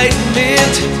the right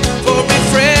mint for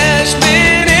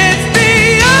refreshment. It's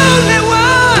the only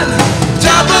one.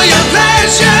 Double your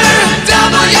pleasure,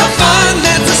 double your fun.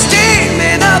 That's the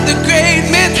statement of the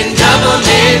great mint. And double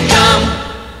mint gum.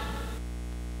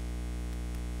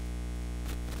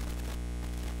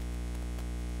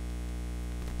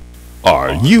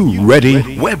 Are you ready?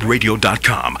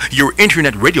 Webradio.com, your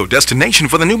internet radio destination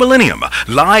for the new millennium.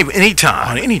 Live anytime,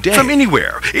 on any day, from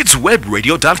anywhere. It's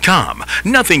Webradio.com.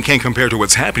 Nothing can compare to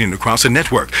what's happening across the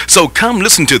network. So come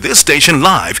listen to this station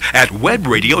live at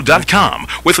Webradio.com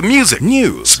with music,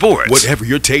 news, sports, whatever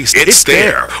your taste, it's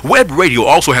there. Web Radio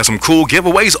also has some cool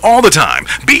giveaways all the time.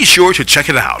 Be sure to check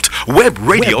it out.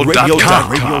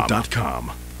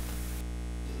 Webradio.com.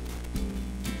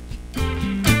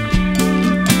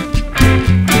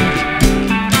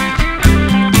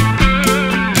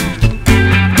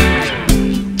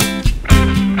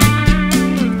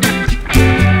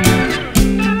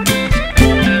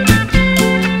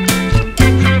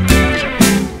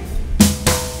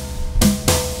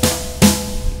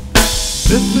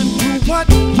 Listen to what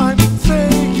I'm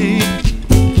saying,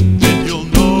 then you'll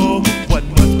know what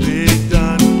must be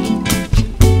done.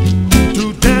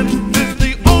 To dance is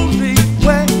the only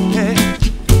way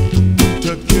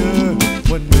to cure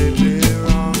what may be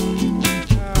wrong.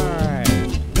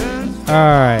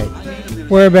 All right.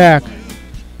 We're back.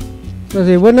 Let's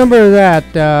see. What number is that?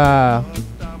 Yeah,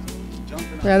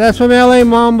 that's from LA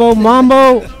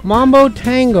Mambo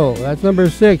Tango. That's number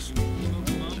 6.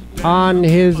 On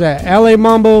his LA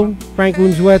Mambo, Frank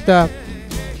Unzueta.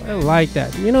 I like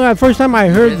that. You know, the first time I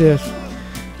heard this,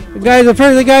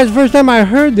 the first time I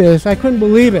heard this, I couldn't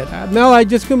believe it. Mel, I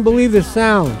just couldn't believe the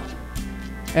sound.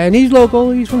 And he's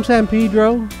local. He's from San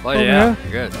Pedro. Oh yeah,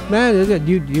 good. Man, is it?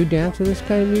 Do you dance to this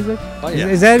kind of music? Oh yeah.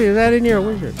 Is that in your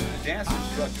wizard?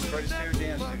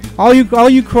 All you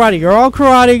karate. You're all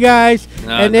karate guys,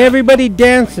 and everybody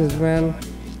dances, man.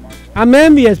 I'm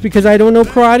envious because I don't know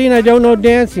karate and I don't know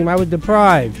dancing. I was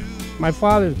deprived. My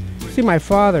father,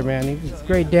 man, he's a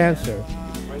great dancer.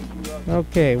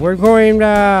 Okay, we're going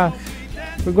to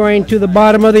the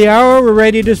bottom of the hour. We're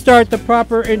ready to start the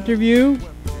proper interview.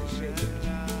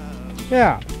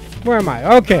 Yeah, where am I?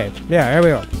 Okay, yeah, here we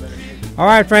go. All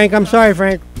right, Frank. I'm sorry,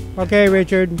 Frank. Okay,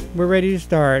 Richard. We're ready to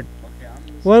start.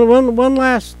 One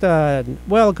last, a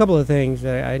couple of things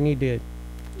that I need to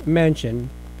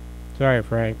mention. Sorry,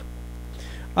 Frank.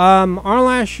 Our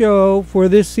last show for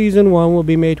this season 1 will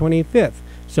be May 25th.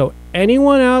 So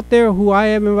anyone out there who I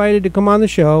have invited to come on the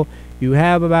show, you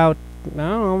have about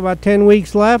 10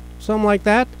 weeks left, something like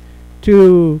that,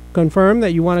 to confirm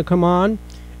that you want to come on.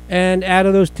 And out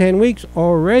of those 10 weeks,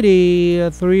 already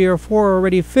 3 or 4 are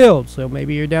already filled. So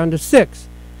maybe you're down to 6.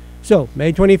 So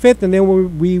May 25th, and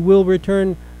then we will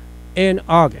return in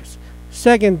August.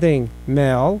 Second thing,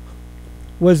 Mel,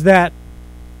 was that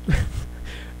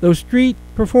those street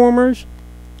performers,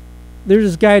 there's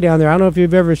this guy down there. I don't know if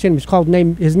you've ever seen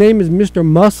him. His name is Mr.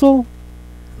 Muscle.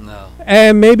 No.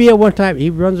 And maybe at one time, he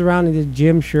runs around in his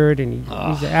gym shirt, and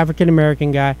he's an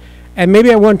African-American guy. And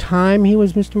maybe at one time he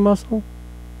was Mr. Muscle.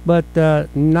 But,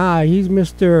 he's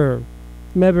Mr.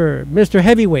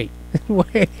 Heavyweight.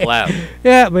 Flap.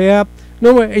 Yeah.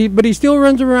 No way, but he still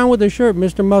runs around with a shirt,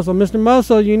 Mr. Muscle. Mr.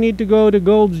 Muscle, you need to go to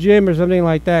Gold's Gym or something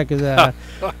like that, because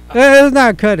it's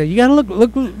not cut it. You gotta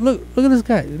look at this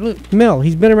guy. Look, Mel.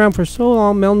 He's been around for so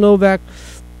long, Mel Novak,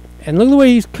 and look at the way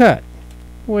he's cut,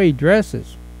 the way he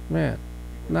dresses, man.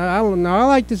 Now I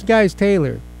like this guy's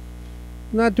tailor.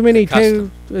 Not too many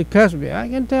custom. I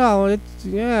can tell.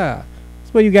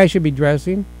 That's what you guys should be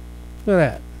dressing. Look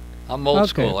at that. I'm old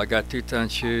school. I got two-tone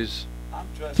shoes.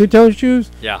 Two-tone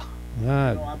shoes? Yeah.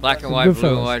 Black and white,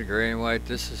 blue and white, gray and white.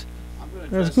 That's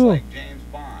cool. Like James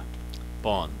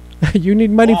Bond. You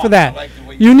need money for that.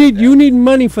 You need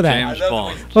money for that. James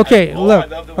Bond. Okay, look.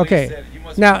 Okay.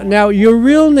 Now your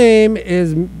real name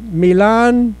is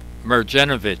Milan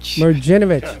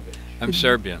Merjanovic. I'm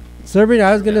Serbian. Serbian.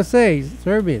 I was gonna say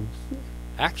Serbian.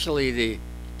 Actually, the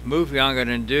movie I'm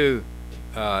gonna do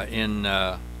in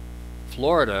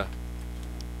Florida,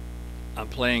 I'm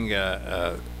playing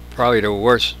probably the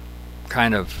worst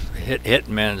kind of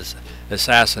hitman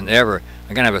assassin ever.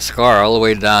 I'm gonna have a scar all the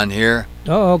way down here.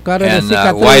 Got it. And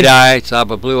white eye. It's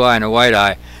up a blue eye and a white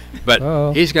eye.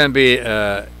 But he's gonna be.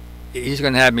 He's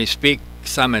gonna have me speak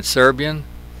some in Serbian.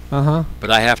 But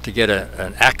I have to get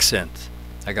an accent.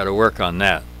 I got to work on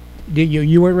that. Did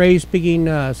you weren't raised speaking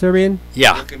Serbian?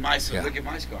 Yeah. Look at my scar.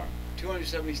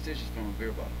 270 stitches from a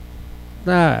beer bottle.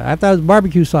 I thought it was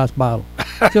barbecue sauce bottle.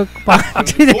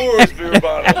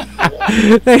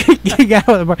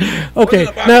 Okay.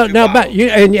 Now, but you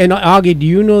and Augie, do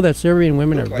you know that Serbian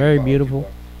women are very beautiful?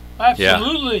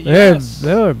 Absolutely.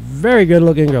 They're very good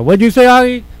looking girl. What'd you say,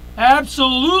 Augie?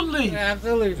 Absolutely.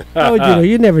 How would you know?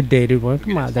 You never dated one.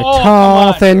 Come on, they're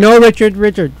tall, thin. No, Richard.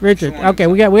 Okay,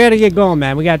 we got to get going,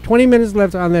 man. We got 20 minutes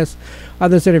left on this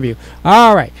interview.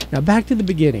 All right, now back to the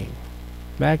beginning.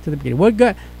 What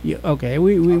got you? Okay,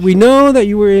 we know that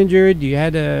you were injured. You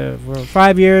had for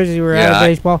 5 years you were out of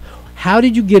baseball. How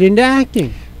did you get into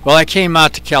acting? Well, I came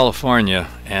out to California,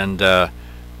 and I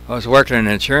was working in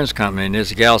an insurance company, and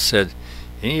this gal said,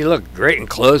 "Hey, you look great in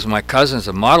clothes. My cousin's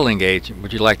a modeling agent.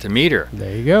 Would you like to meet her?"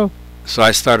 There you go. So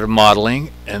I started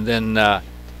modeling, and then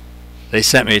they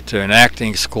sent me to an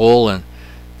acting school, and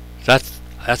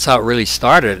that's how it really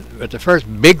started. But the first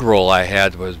big role I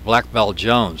had was Black Belt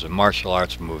Jones, a martial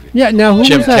arts movie. Yeah, now who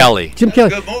Jim was that? Kelly. Jim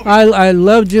Kelly. I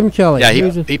love Jim Kelly. Yeah,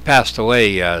 he passed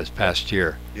away this past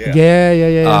year.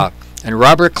 Yeah. And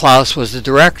Robert Klaus was the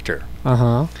director.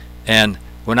 And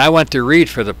when I went to read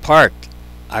for the part,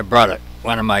 I brought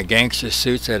one of my gangster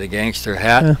suits, had a gangster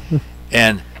hat,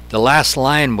 and the last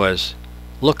line was,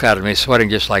 "Look at him, he's sweating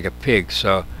just like a pig."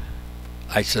 So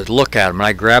I said, "Look at him," and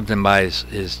I grabbed him by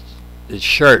his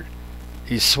shirt.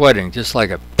 He's sweating just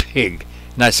like a pig,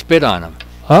 and I spit on him.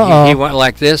 He went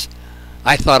like this.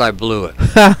 I thought I blew it.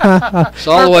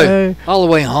 So all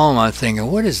the way home, I'm thinking,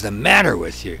 what is the matter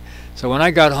with you? So when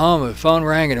I got home, the phone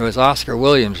rang, and it was Oscar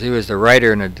Williams. He was the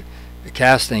writer and the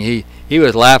casting. He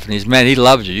was laughing. He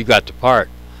loved you. You got the part.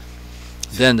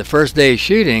 Then the first day of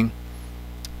shooting,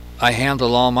 I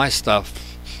handled all my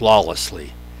stuff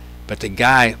flawlessly, but the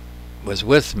guy was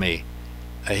with me.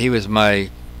 He was my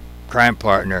crime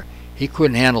partner. He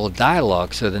couldn't handle the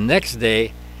dialogue. So the next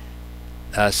day,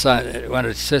 one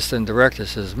assistant director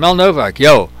says, "Mel Novak,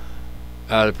 the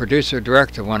producer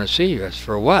director want to see you." I said,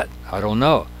 "For what?" "I don't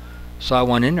know." So I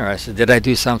went in there. I said, "Did I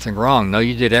do something wrong?" "No,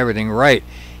 you did everything right.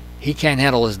 He can't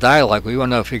handle his dialogue. We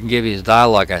want to know if he can give you his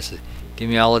dialogue." I said, "Give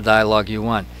me all the dialogue you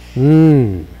want."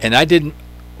 And I didn't.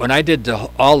 When I did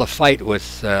all the fight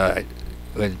with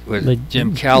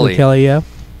Jim Kelly,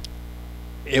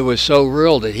 it was so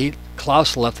real that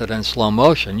Klaus left it in slow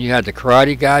motion. You had the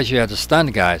karate guys, you had the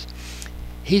stunt guys.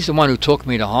 He's the one who took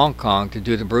me to Hong Kong to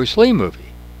do the Bruce Lee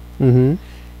movie. And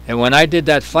when I did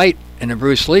that fight in the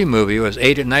Bruce Lee movie, it was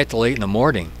 8 at night till 8 in the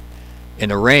morning, in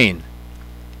the rain.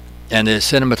 And the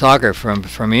cinematographer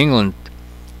from England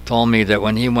told me that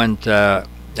when he went,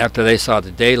 after they saw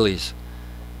the dailies,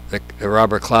 the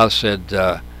Robert Klaus said,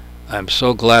 I'm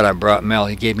so glad I brought Mel.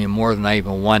 He gave me more than I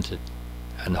even wanted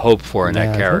and hoped for in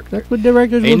that character. That's what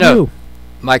directors will do.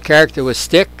 My character was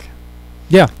stick.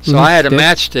 Yeah. So I had a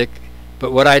matchstick,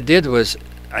 but what I did was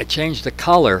I changed the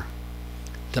color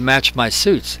to match my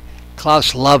suits.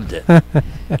 Klaus loved it.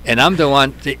 And I'm the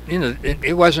one,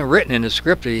 it wasn't written in the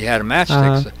script that he had a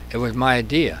matchstick. So it was my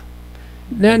idea.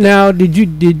 Now,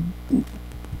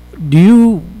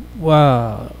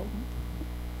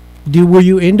 were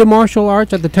you into martial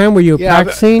arts at the time? Were you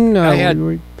practicing? I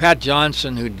had Pat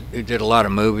Johnson, who did a lot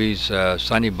of movies,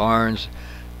 Sonny Barnes.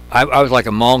 I was like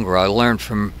a mongrel. I learned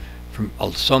from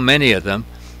so many of them,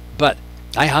 but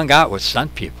I hung out with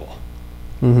stunt people.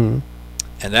 Mm-hmm.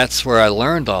 And that's where I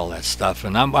learned all that stuff.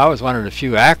 And I was one of the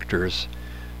few actors,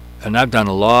 and I've done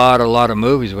a lot of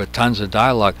movies with tons of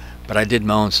dialogue, but I did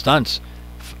my own stunts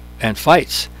and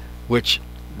fights, which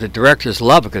the directors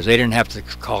loved because they didn't have to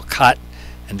call cut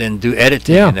and then do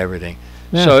editing and everything.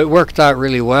 Yeah. So it worked out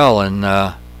really well. And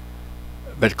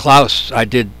but Klaus, I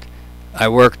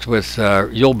worked with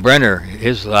Yul Brynner,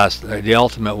 his last, The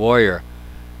Ultimate Warrior.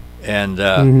 And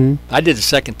I did the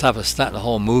second toughest stunt in the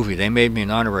whole movie. They made me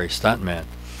an honorary stuntman.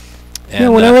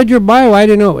 And when I read your bio, I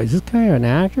didn't know, is this guy an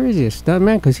actor? Is he a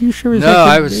stuntman? Because he sure is.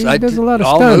 No, he does a lot of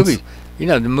all stunts. Movies. You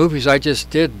know, the movies I just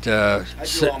did, I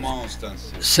do all my own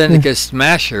stunts. Syndicate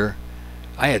Smasher,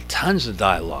 I had tons of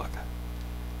dialogue.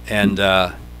 And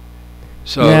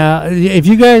so... Yeah, if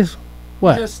you guys...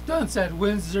 What? Just stunts at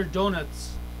Windsor Donuts.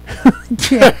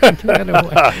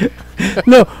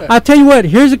 No, I'll tell you what.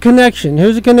 Here's a connection. There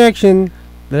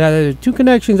are two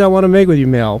connections I want to make with you,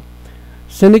 Mel.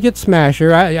 Syndicate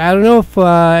Smasher. I don't know if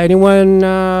anyone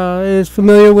is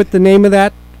familiar with the name of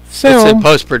that film. It's in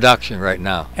post-production right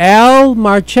now. Al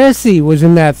Marchesi was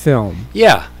in that film.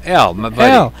 Yeah, Al, my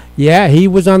buddy. Al. Yeah, he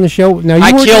was on the show. Now you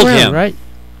I killed around, him. Right?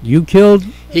 You killed...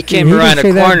 He came around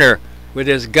a corner with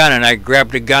his gun, and I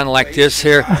grabbed the gun like this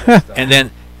here, and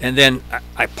then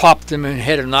I popped him in the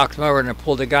head and knocked him over, and I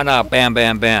pulled the gun out. Bam,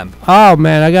 bam, bam. Oh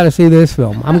man, I got to see this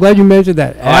film. I'm glad you mentioned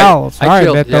that. Al, sorry,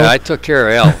 Beto. Yeah, I took care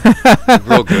of Al.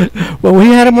 Real good. Well, we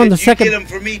had him on the second. Get him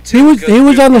for me too, he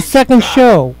was on the second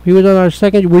show. He was on our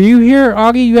second. Were you here,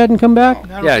 Augie? You hadn't come back?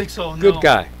 I don't think so. Good no.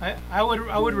 guy. I would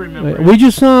remember. We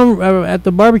just saw him at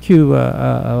the barbecue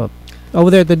over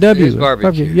there at the W.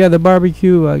 Barbecue. Yeah, the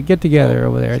barbecue get together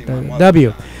over there at the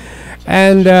W.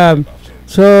 And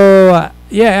so.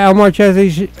 Yeah, Al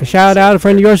Marchesi, shout out, a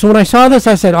friend of yours. So when I saw this,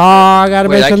 I said, I got to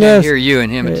mention this. I can't hear you and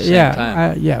him at the same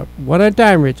time. One at a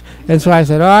time, Rich. And so I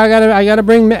said, I got to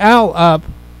bring Al up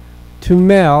to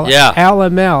Mel. Yeah. Al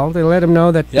and Mel, to let him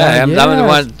know that. I'm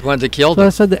the one that killed him. I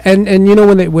said, and you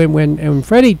know when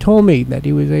Freddie told me that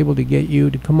he was able to get you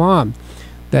to come on,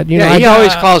 that he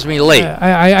always calls me late.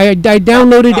 I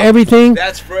downloaded everything.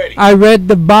 That's Freddie. I read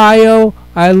the bio.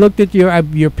 I looked at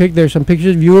your pic. There's some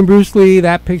pictures of you and Bruce Lee.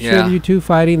 That picture of you two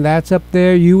fighting, that's up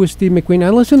there. You with Steve McQueen.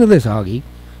 Now listen to this, Augie.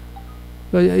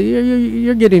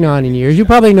 You're getting on in years. You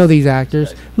probably know these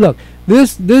actors. Look,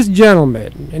 this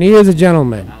gentleman, and he is a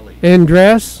gentleman in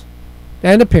dress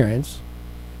and appearance.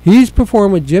 He's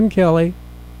performed with Jim Kelly.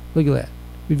 Look at that.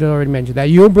 We've already mentioned that.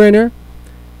 Yul Brynner,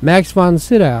 Max von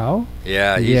Sydow.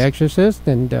 Yeah, The Exorcist,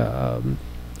 and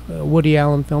Woody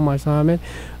Allen film I saw him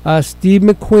in. Steve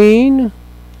McQueen.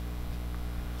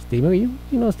 You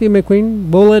know Steve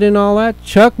McQueen, Bullet and all that.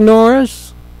 Chuck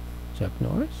Norris.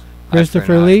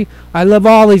 Christopher Lee. I love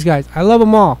all these guys. I love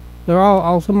them all. They're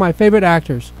all some of my favorite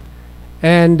actors.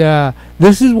 And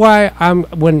this is why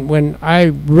when I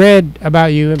read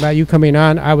about you coming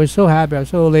on, I was so happy. I was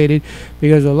so elated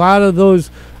because a lot of those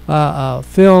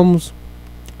films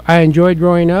I enjoyed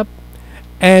growing up.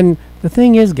 And the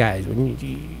thing is, guys, when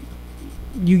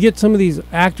you get some of these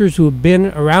actors who have been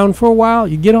around for a while,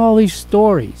 you get all these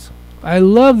stories. I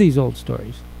love these old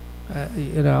stories.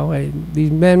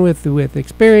 These men with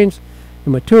experience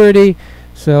and maturity.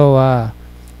 So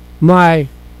my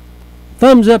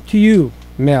thumbs up to you,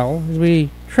 Mel, as we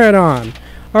tread on.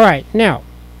 All right, now.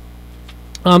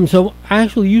 So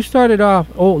actually, you started off.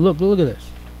 Oh, look at this.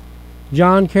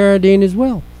 John Carradine as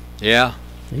well. Yeah.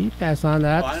 So you pass on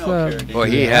that. Well,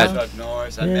 he had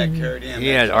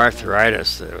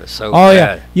arthritis. It was so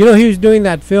bad. Yeah. He was doing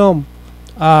that film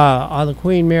on the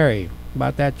Queen Mary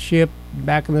about that ship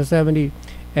back in the 70s,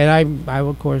 and I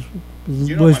of course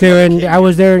was there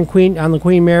on the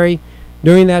Queen Mary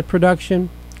during that production.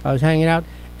 I was hanging out,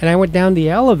 and I went down the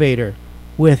elevator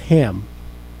with him,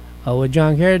 with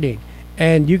John Carradine,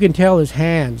 and you can tell his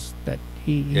hands that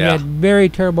he Yeah. had very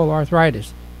terrible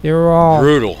arthritis. They were all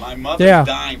Brutal. My mother's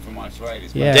dying from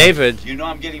arthritis. Yeah. David. You know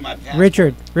I'm getting my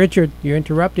passport. Richard, you're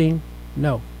interrupting.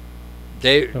 No.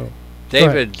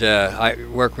 David, I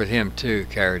work with him too,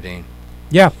 Carradine.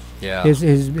 Yeah. Yeah.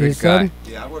 His Good son.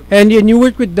 guy. Yeah, I work with And you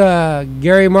worked with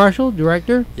Gary Marshall,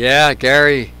 director. Yeah,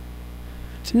 Gary.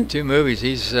 Two movies.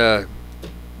 He's boy,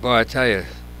 I tell you,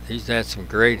 he's had some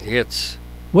great hits.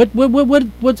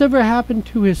 What's ever happened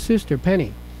to his sister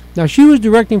Penny? Now she was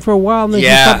directing for a while, and then she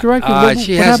stopped directing. She what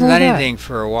hasn't happened done with that? anything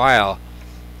for a while.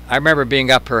 I remember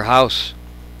being up her house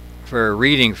for a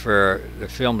reading for the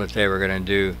film that they were going to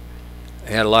do.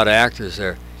 They had a lot of actors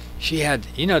there. She had,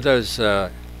 you know, those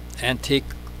antique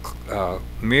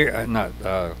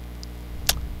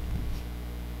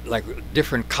like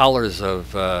different colors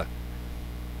of.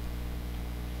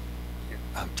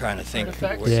 I'm trying to think.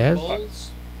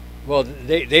 Yes. Well,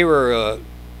 they were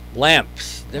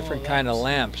lamps, different kind of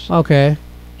lamps. Okay.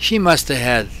 She must have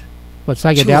had What,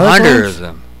 psychedelic 200 ones? of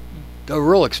them. The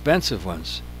real expensive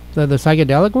ones. The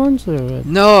psychedelic ones? Or?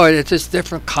 No, it's just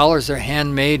different colors. They're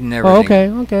handmade and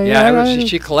everything. Okay. Yeah,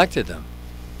 she collected them.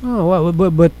 Oh,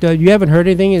 well, but you haven't heard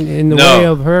anything in the way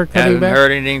of her coming haven't back?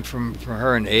 heard anything from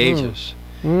her in ages.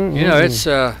 You know, it's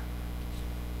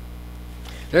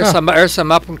there's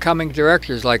some up and coming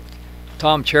directors like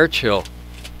Tom Churchill.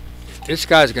 This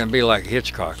guy's going to be like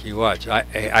Hitchcock. You watch.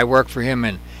 I work for him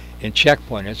in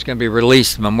Checkpoint. It's going to be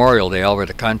released Memorial Day all over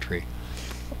the country.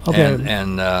 Okay.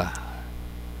 And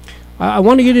I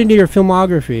want to get into your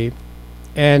filmography,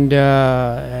 and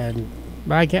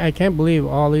I can't believe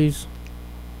all these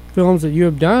films that you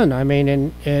have done. I mean,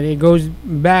 and it goes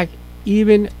back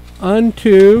even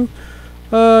unto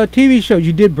TV shows.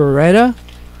 You did Beretta.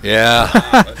 Yeah.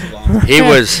 He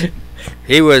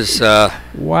was.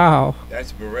 Wow.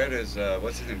 That's Beretta's.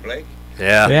 What's his name? Blake.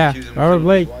 Yeah. Yeah. Robert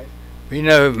Blake. You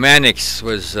know, Mannix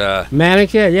was.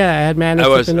 Mannix. Yeah. I had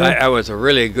Mannix. I was a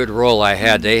really good role I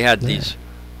had. They had these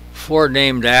 4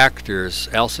 named actors: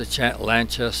 Elsa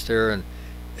Lanchester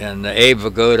and Abe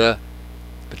Vigoda.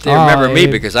 But they remember me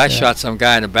because I shot some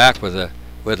guy in the back with a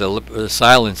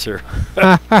silencer.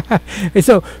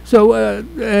 So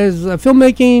as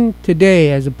filmmaking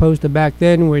today, as opposed to back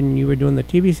then when you were doing the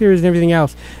TV series and everything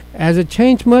else, has it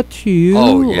changed much to you?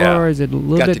 Oh yeah. Or is it a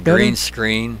little got bit the better? green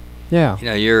screen. Yeah. You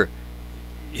know,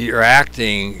 you're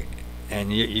acting,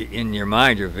 and you in your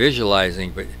mind you're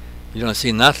visualizing, but you don't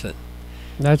see nothing.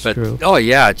 That's true. Oh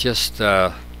yeah, just.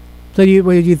 So do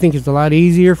you think it's a lot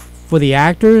easier for the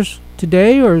actors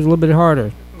today, or is it a little bit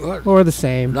harder, or the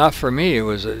same? Not for me.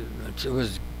 It's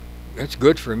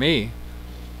good for me.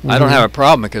 I don't have a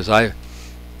problem because I'm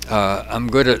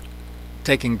good at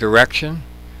taking direction,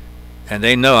 and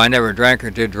they know I never drank or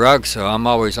did drugs, so I'm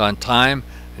always on time.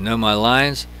 I know my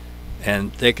lines,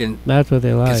 and they can. That's what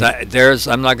they like.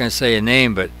 I'm not going to say a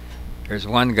name, but there's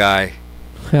one guy.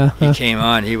 He came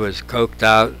on. He was coked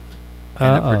out,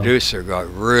 and the producer got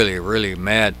really, really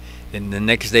mad. And the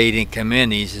next day he didn't come in.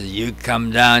 He says, "You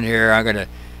come down here. I'm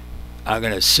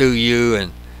gonna sue you."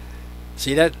 And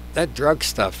see that drug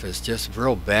stuff is just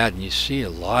real bad, and you see a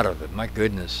lot of it. My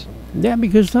goodness. Yeah,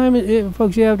 because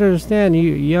folks, you have to understand,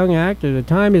 you young actors, the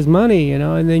time is money, you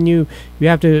know, and then you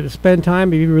have to spend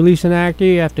time. If you release an actor,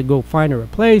 you have to go find a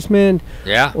replacement.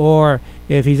 Yeah. Or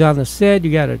if he's on the set,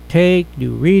 you got to retake,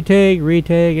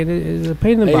 and it's a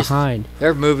pain in the behind. There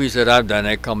are movies that I've done.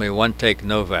 They call me One Take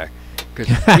Novak. Because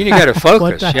you got to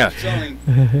focus, yeah.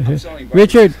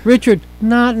 Richard,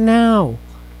 not now.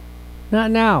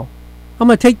 I'm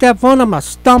gonna take that phone. I'm gonna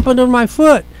stomp it on my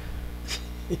foot.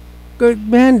 Good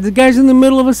man, the guy's in the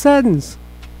middle of a sentence.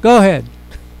 Go ahead.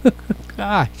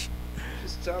 Gosh.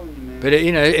 Just telling you, man. But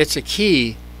it's a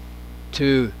key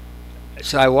to.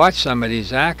 So I watch some of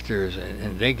these actors,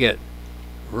 and they get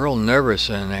real nervous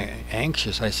and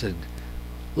anxious. I said,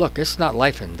 "Look, it's not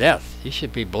life and death. You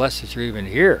should be blessed that you're even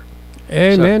here."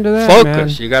 Amen to that,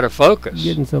 focus. man. You got to focus.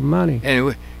 Getting some money.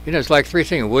 And it's like 3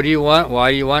 things. What do you want?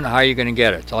 Why do you want? How are you going to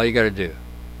get it? It's all you got to do.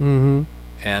 Mm-hmm.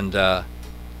 And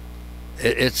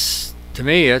it's to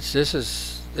me, this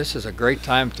is a great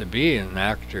time to be an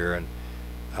actor. And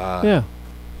yeah.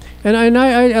 And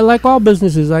I like all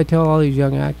businesses. I tell all these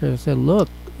young actors, I said, look,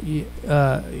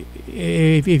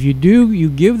 if you do, you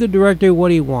give the director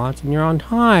what he wants, and you're on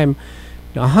time.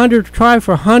 Try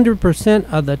for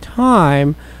 100% of the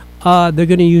time. They're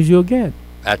going to use you again.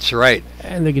 That's right.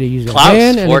 And they're going to use you Klaus,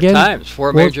 again and 4 again. times,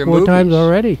 4 major movies. 4 times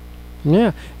already.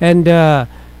 Yeah. And the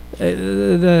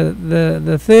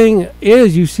thing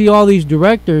is, you see all these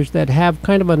directors that have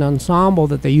kind of an ensemble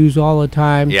that they use all the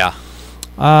time. Yeah.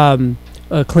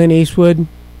 Clint Eastwood,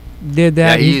 did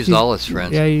that. Yeah, he used all his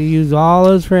friends. Yeah, he used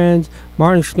all his friends.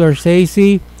 Martin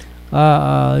Scorsese,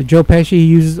 Joe Pesci, he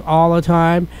uses all the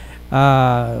time.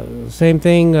 Same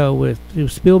thing with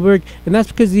Spielberg, and that's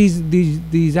because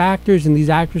these actors and these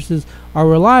actresses are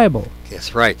reliable.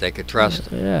 That's right. They could trust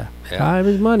him. Yeah. Time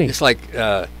is money. It's like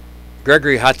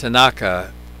Gregory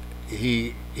Hatanaka.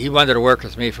 He wanted to work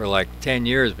with me for like 10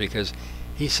 years because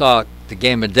he saw The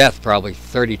Game of Death probably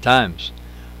 30 times.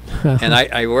 And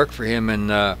I worked for him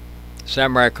in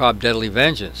Samurai Cop Deadly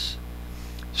Vengeance.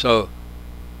 So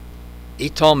he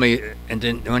told me, and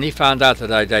then when he found out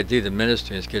that I do the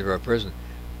ministry in Skid Row Prison,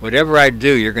 whatever I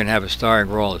do, you're going to have a starring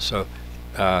role. So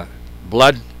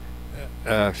Blood,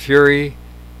 Fury,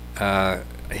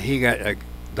 he got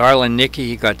Darlin' Nikki,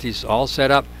 he got these all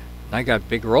set up, and I got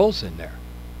big roles in there.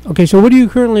 Okay, so what are you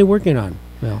currently working on,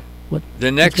 Mel?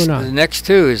 The next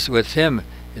two is with him,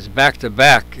 is back to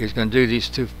back. He's going to do these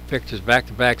two pictures back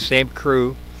to back, same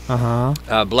crew.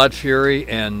 Blood Fury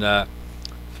and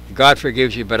God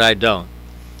Forgives You, But I Don't.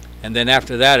 And then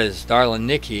after that is Darlin'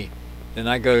 Nikki. Then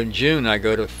I go in June. I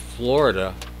go to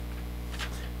Florida.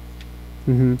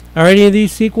 Are any of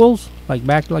these sequels like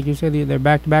you said they're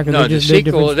back to back? No, the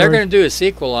sequel. They're going to do a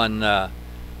sequel on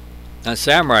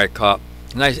Samurai Cop.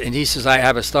 And he says I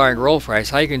have a starring role for. I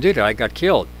said, how you can do that? I got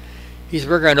killed. He said,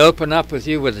 we're going to open up with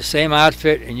you with the same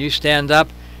outfit, and you stand up.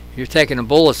 You're taking a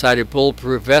bullets out of your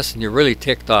bulletproof vest, and you're really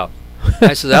ticked off.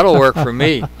 I said, that'll work for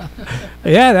me.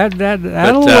 Yeah,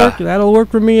 that'll work. That'll work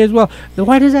for me as well. Now,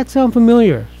 why does that sound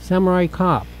familiar? Samurai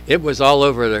Cop. It was all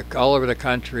over the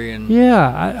country, and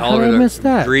how did I miss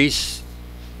that? Greece,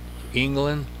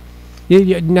 England.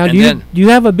 Now, do you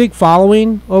have a big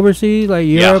following overseas, like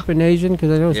Europe and Asian?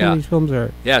 Because I know some of these films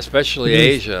are. Yeah, especially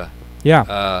Asia.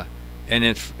 Yeah. And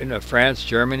in France,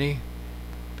 Germany,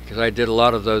 because I did a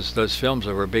lot of those films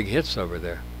that were big hits over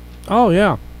there. Oh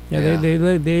yeah. Yeah,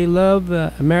 they love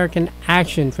American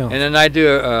action films. And then I do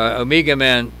a Omega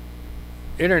Man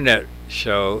internet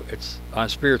show. It's on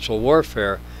spiritual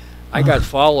warfare. I got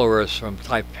followers from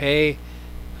Taipei,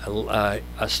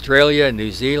 Australia,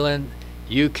 New Zealand,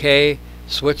 UK,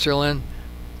 Switzerland.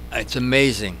 It's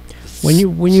amazing.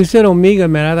 When you said Omega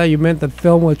Man, I thought you meant the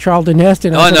film with Charlton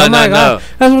Heston. Oh, no.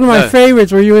 That's one of my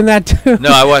favorites. Were you in that too?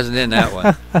 No, I wasn't in that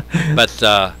one. But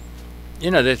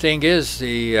the thing is,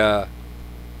 there's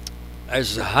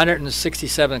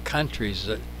 167 countries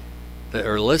that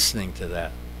are listening to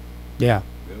that. Yeah.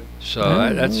 So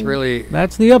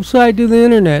that's the upside to the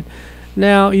internet.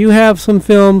 Now you have some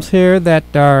films here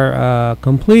that are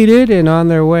completed and on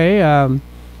their way. Are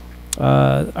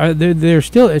they're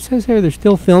still? It says here they're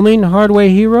still filming Hardway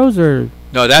Heroes, or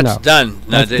no? That's done.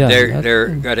 No, they're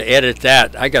got to edit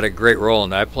that. I got a great role,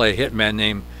 and I play a hitman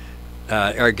named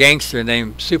or a gangster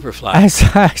named Superfly. I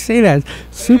see that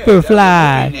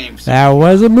Superfly. That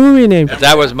was a movie name.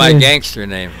 That was my gangster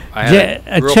name. I had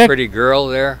a real pretty girl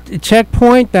there.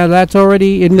 Checkpoint. That's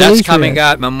already in. That's coming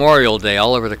out Memorial Day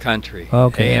all over the country.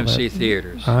 Okay. AMC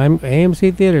theaters.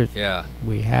 AMC theaters. Yeah.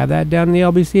 We have that down in the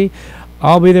LBC.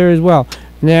 I'll be there as well.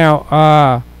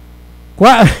 Now,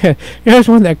 here's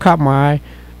one that caught my eye.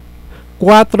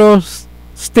 Cuatro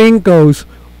Stinkos.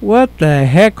 What the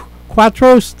heck?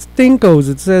 Cuatro Stinkos,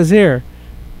 it says here.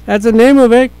 That's the name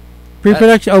of it.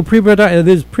 Pre-production. Pre-production. It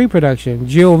is pre-production.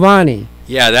 Giovanni.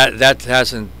 Yeah, that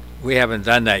hasn't. We haven't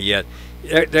done that yet.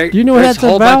 Do you know what that's about? There's a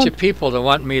whole bunch of people that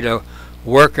want me to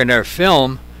work in their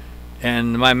film,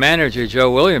 and my manager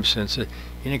Joe Williamson said,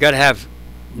 "You got to have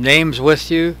names with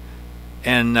you,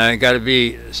 and got to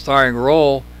be a starring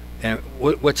role. And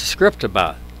what's the script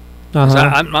about?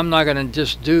 I'm not going to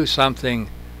just do something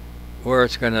where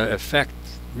it's going to affect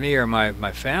me or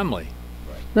my family."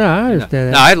 No, I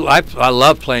understand that. No, I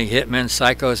love playing hitmen,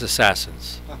 psychos,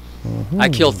 assassins. I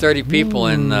killed 30 people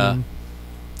in the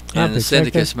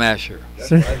Syndicate Smasher.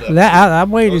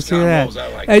 I'm waiting to see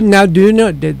that. Now, do you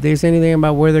know? Did they say anything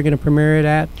about where they're going to premiere it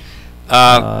at?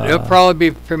 It'll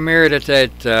probably be premiered at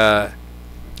that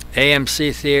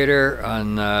AMC theater.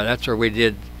 On that's where we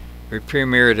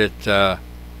premiered at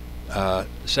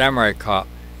Samurai Cop,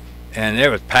 and it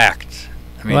was packed.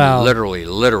 I mean,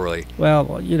 literally.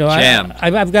 Well, jammed.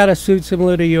 I've got a suit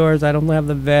similar to yours. I don't have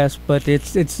the vest, but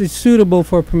it's suitable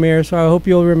for premiere. So I hope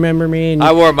you'll remember me. And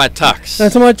I wore my tux.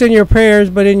 Not so much in your prayers,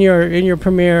 but in your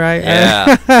premiere.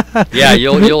 Yeah,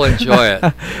 you'll enjoy it.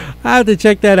 I have to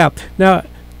check that out. Now,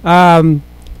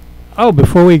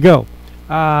 before we go,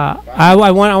 I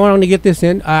want to get this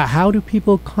in. How do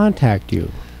people contact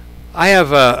you? I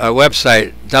have a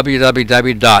website,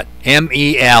 www.meln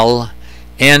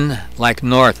like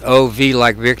North, OV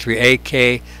like Victory,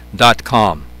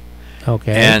 AK.com.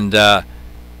 Okay. And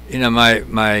my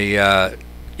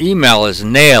email is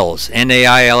nails,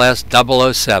 Nails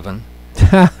 007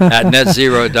 at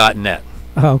netzero.net.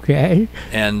 Okay.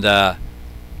 And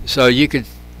so you could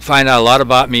find out a lot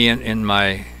about me on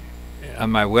my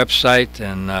website,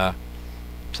 and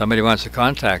somebody wants to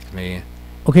contact me.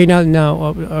 Okay,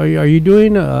 now, are you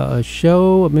doing a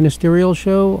show, a ministerial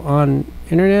show on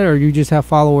internet, or you just have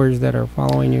followers that are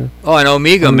following you? Oh, an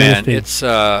Omega Man. ministry? It's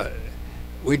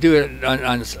we do it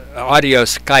on audio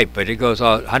Skype, but it goes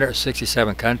out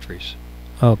 167 countries.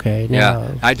 Okay. Now,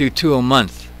 Yeah, I do 2 a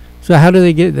month. So how do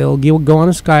they get? They'll go on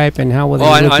a Skype, and how will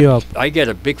they look you up? I get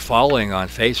a big following on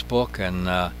Facebook, and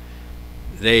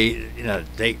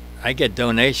I get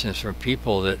donations from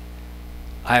people that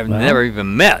I've never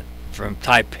even met, from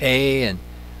Taipei, and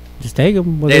just take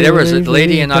them. there was a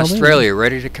lady in Australia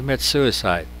ready to commit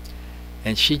suicide,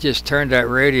 and she just turned that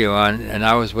radio on, and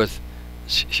I was with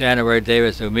Shannon Ray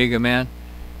Davis, the Omega Man,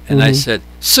 and I said,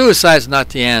 "Suicide's not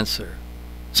the answer.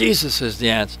 Jesus is the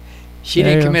answer." She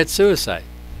didn't commit suicide,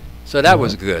 so that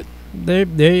was good. There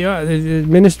you are. The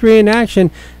ministry in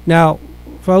action. Now,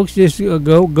 folks, just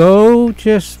go.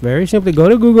 Just very simply, go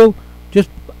to Google. Just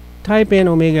type in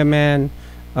Omega Man,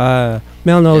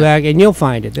 Mel Novak, and you'll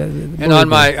find it. And on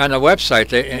the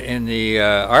website, in the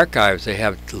archives, they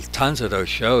have tons of those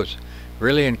shows.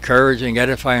 Really encouraging,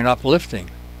 edifying, uplifting.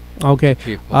 Okay.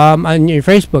 People. On your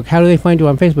Facebook, how do they find you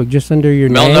on Facebook? Just under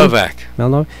your Mel name? Novak. Mel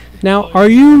Novak. Now, are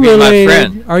you Be my related?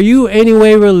 friend. Are you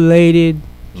anyway related?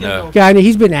 No. Guy,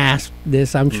 he's been asked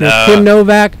this, I'm sure. No. Kim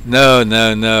Novak? No.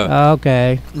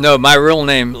 Okay. No, my real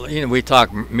name, we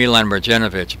talk Milan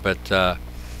Marjanovic, but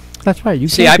that's right. You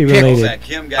see, can't be related.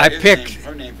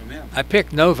 I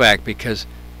picked Novak because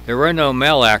there were no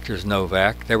male actors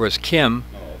Novak. There was Kim.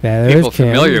 Yeah, people Kim.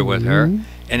 familiar with her,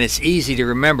 and it's easy to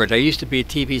remember. There used to be a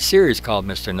TV series called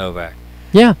Mr. Novak.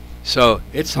 Yeah. So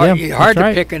it's hard to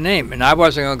right. pick a name, and I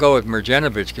wasn't going to go with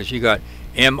Marjanovic because you got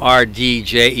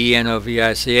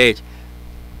Mrdjenovich.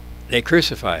 They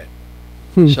crucify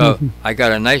it. So I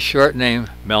got a nice short name,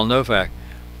 Mel Novak,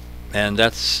 and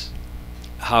that's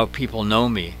how people know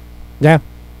me. Yeah.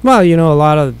 Well, a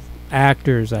lot of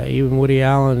actors, even Woody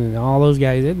Allen and all those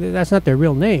guys, that's not their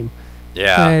real name.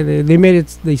 Yeah. They made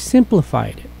it. They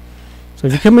simplified it. So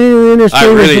if you come into the industry I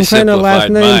really with some kind of last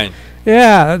name, mine.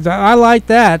 yeah, I like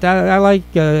that. I like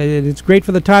it's great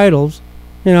for the titles.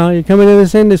 You come into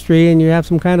this industry and you have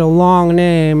some kind of long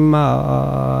name,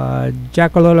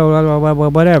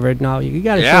 Jackalolo, whatever. No, you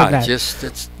got to show that.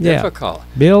 It's difficult.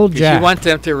 Bill Jack. Jack. You want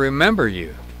them to remember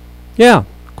you. Yeah,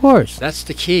 of course. That's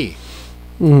the key.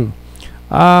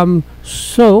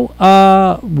 So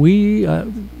we.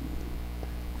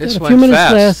 This a went few minutes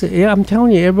fast. left. Yeah, I'm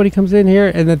telling you, everybody comes in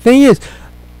here, and the thing is,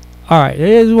 all right,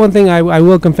 here's one thing I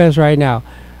will confess right now,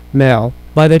 Mel.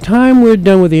 By the time we're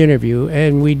done with the interview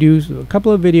and we do a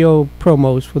couple of video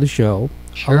promos for the show,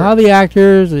 a lot of the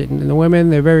actors and the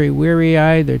women, they're very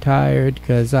weary-eyed, they're tired,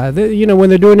 because when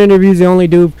they're doing interviews, they only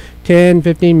do 10,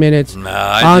 15 minutes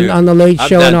on the late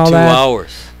show and all that. I've done 2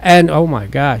 hours. And oh my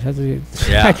gosh,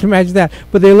 I can imagine that.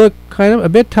 But they look kind of a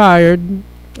bit tired.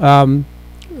 A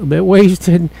bit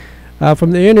wasted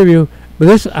from the interview, but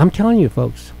this, I'm telling you,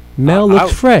 folks, Mel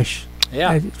looks fresh.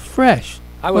 Yeah, fresh.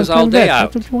 I was all day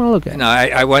out. That's what you want to look at.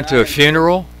 I went to a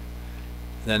funeral.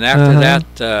 Then after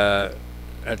that,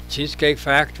 at Cheesecake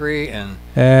Factory, and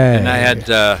I had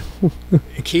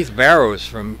Keith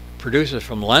Barrows, producer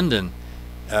from London.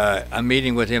 I'm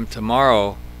meeting with him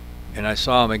tomorrow, and I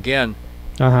saw him again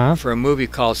for a movie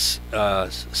called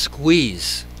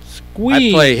Squeeze. I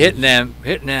play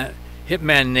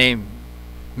hitman named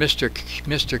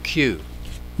Mr. Q.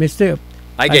 Mr.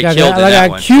 I get killed in that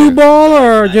one. Like a cue ball,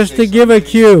 or just to give a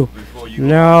cue?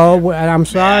 No, I'm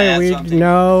sorry.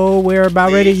 We're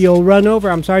about ready. You'll run over.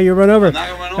 I'm sorry, you'll run over.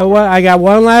 I got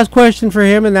one last question for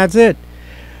him, and that's it.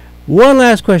 One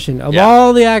last question. Of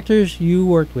all the actors you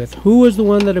worked with, who was the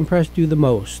one that impressed you the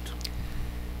most?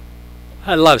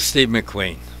 I love Steve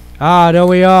McQueen. Don't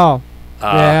we all?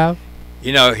 Yeah.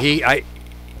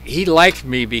 He liked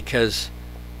me because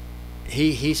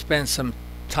he spent some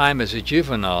time as a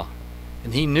juvenile,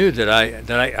 and he knew that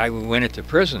I went into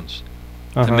prisons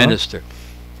to minister,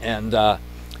 and I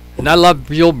love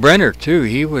Yul Brynner too.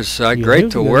 He was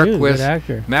great to work with.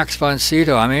 Max von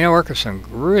Sydow. I mean, I work with some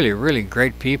really, really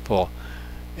great people,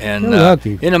 and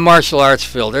in the martial arts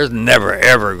field, there's never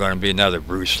ever going to be another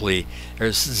Bruce Lee.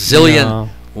 There's a zillion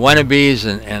wannabes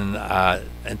and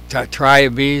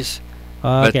triabes.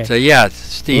 Okay. But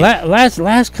Steve.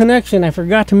 Last connection I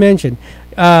forgot to mention.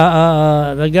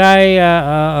 The guy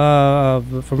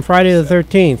from Friday the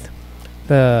 13th,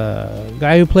 the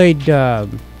guy who played not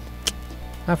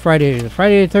Friday the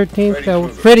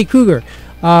 13th, Freddy Krueger.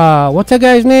 What's that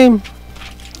guy's name?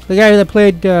 The guy that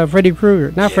played Freddy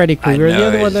Krueger. Not Freddy Krueger. The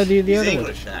other one. The other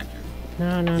English one. actor.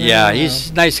 No. Yeah,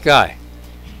 he's a nice guy.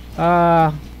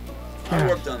 I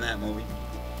worked on that movie.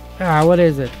 What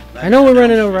is it? I know we're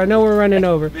running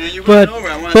over. Man, you're but running over.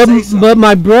 I want to say something. but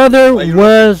my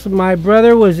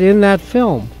brother was in that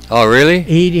film. Oh, really?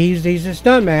 He's a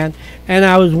stuntman, and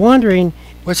I was wondering.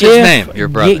 What's his name? Your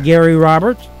brother? Gary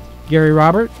Roberts. Gary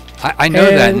Roberts. I know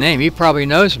that name. He probably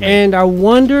knows me. And I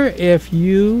wonder if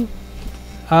you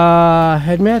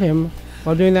had met him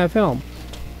while doing that film.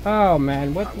 Oh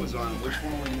man, what? I was on. Which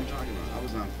one were you talking about? I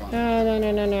was on fun.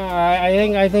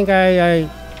 No. I think I.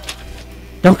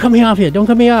 Don't cut me off yet. Don't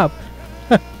cut me off.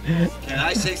 Can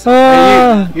I say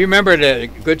something? You remember the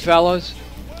Goodfellas?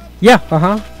 Yeah.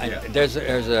 There's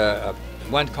a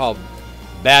one called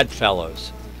Bad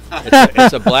Fellows.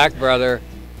 It's a black brother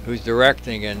who's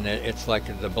directing, and it's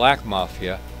like the Black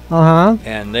Mafia.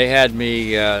 And they had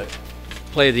me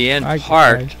play the end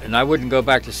part, and I wouldn't go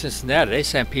back to Cincinnati. They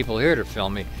sent people here to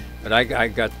film me, but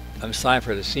I'm signed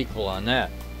for the sequel on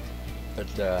that.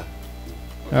 But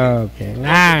okay. Can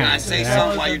I say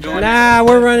something while you're doing that?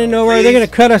 We're running over. Please? They're gonna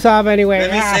cut us off anyway.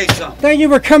 Let me say something. Thank you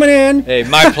for coming in. Hey,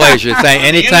 my pleasure.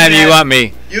 Anytime you want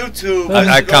me, YouTube.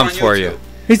 I come for you.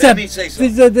 Let me say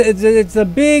something. It's a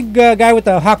big guy with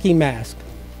a hockey mask.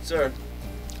 Sir.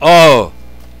 Oh,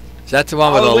 is that the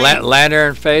one with the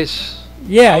lantern face?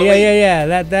 Yeah.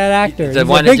 That actor. The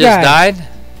one that just died?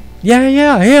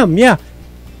 Yeah, him. Yeah.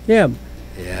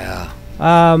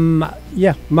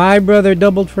 Yeah, my brother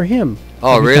doubled for him.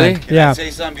 Oh, really? Can I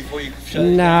say something before you shut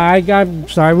it down? I'm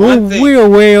sorry. We are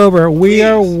way over. We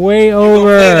are way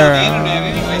over.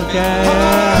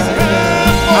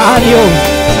 Adios.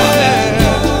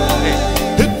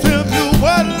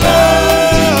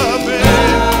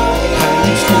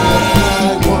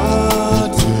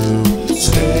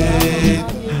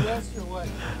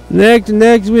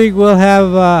 Next week we'll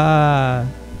have our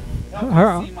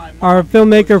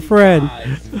filmmaker friend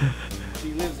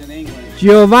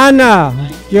Giovanna.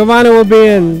 Giovanna will be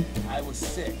in. I was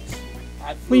 6.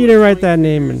 Well, you didn't write that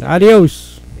name in.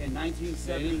 Adios. In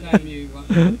 1970.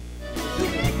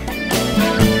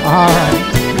 All right.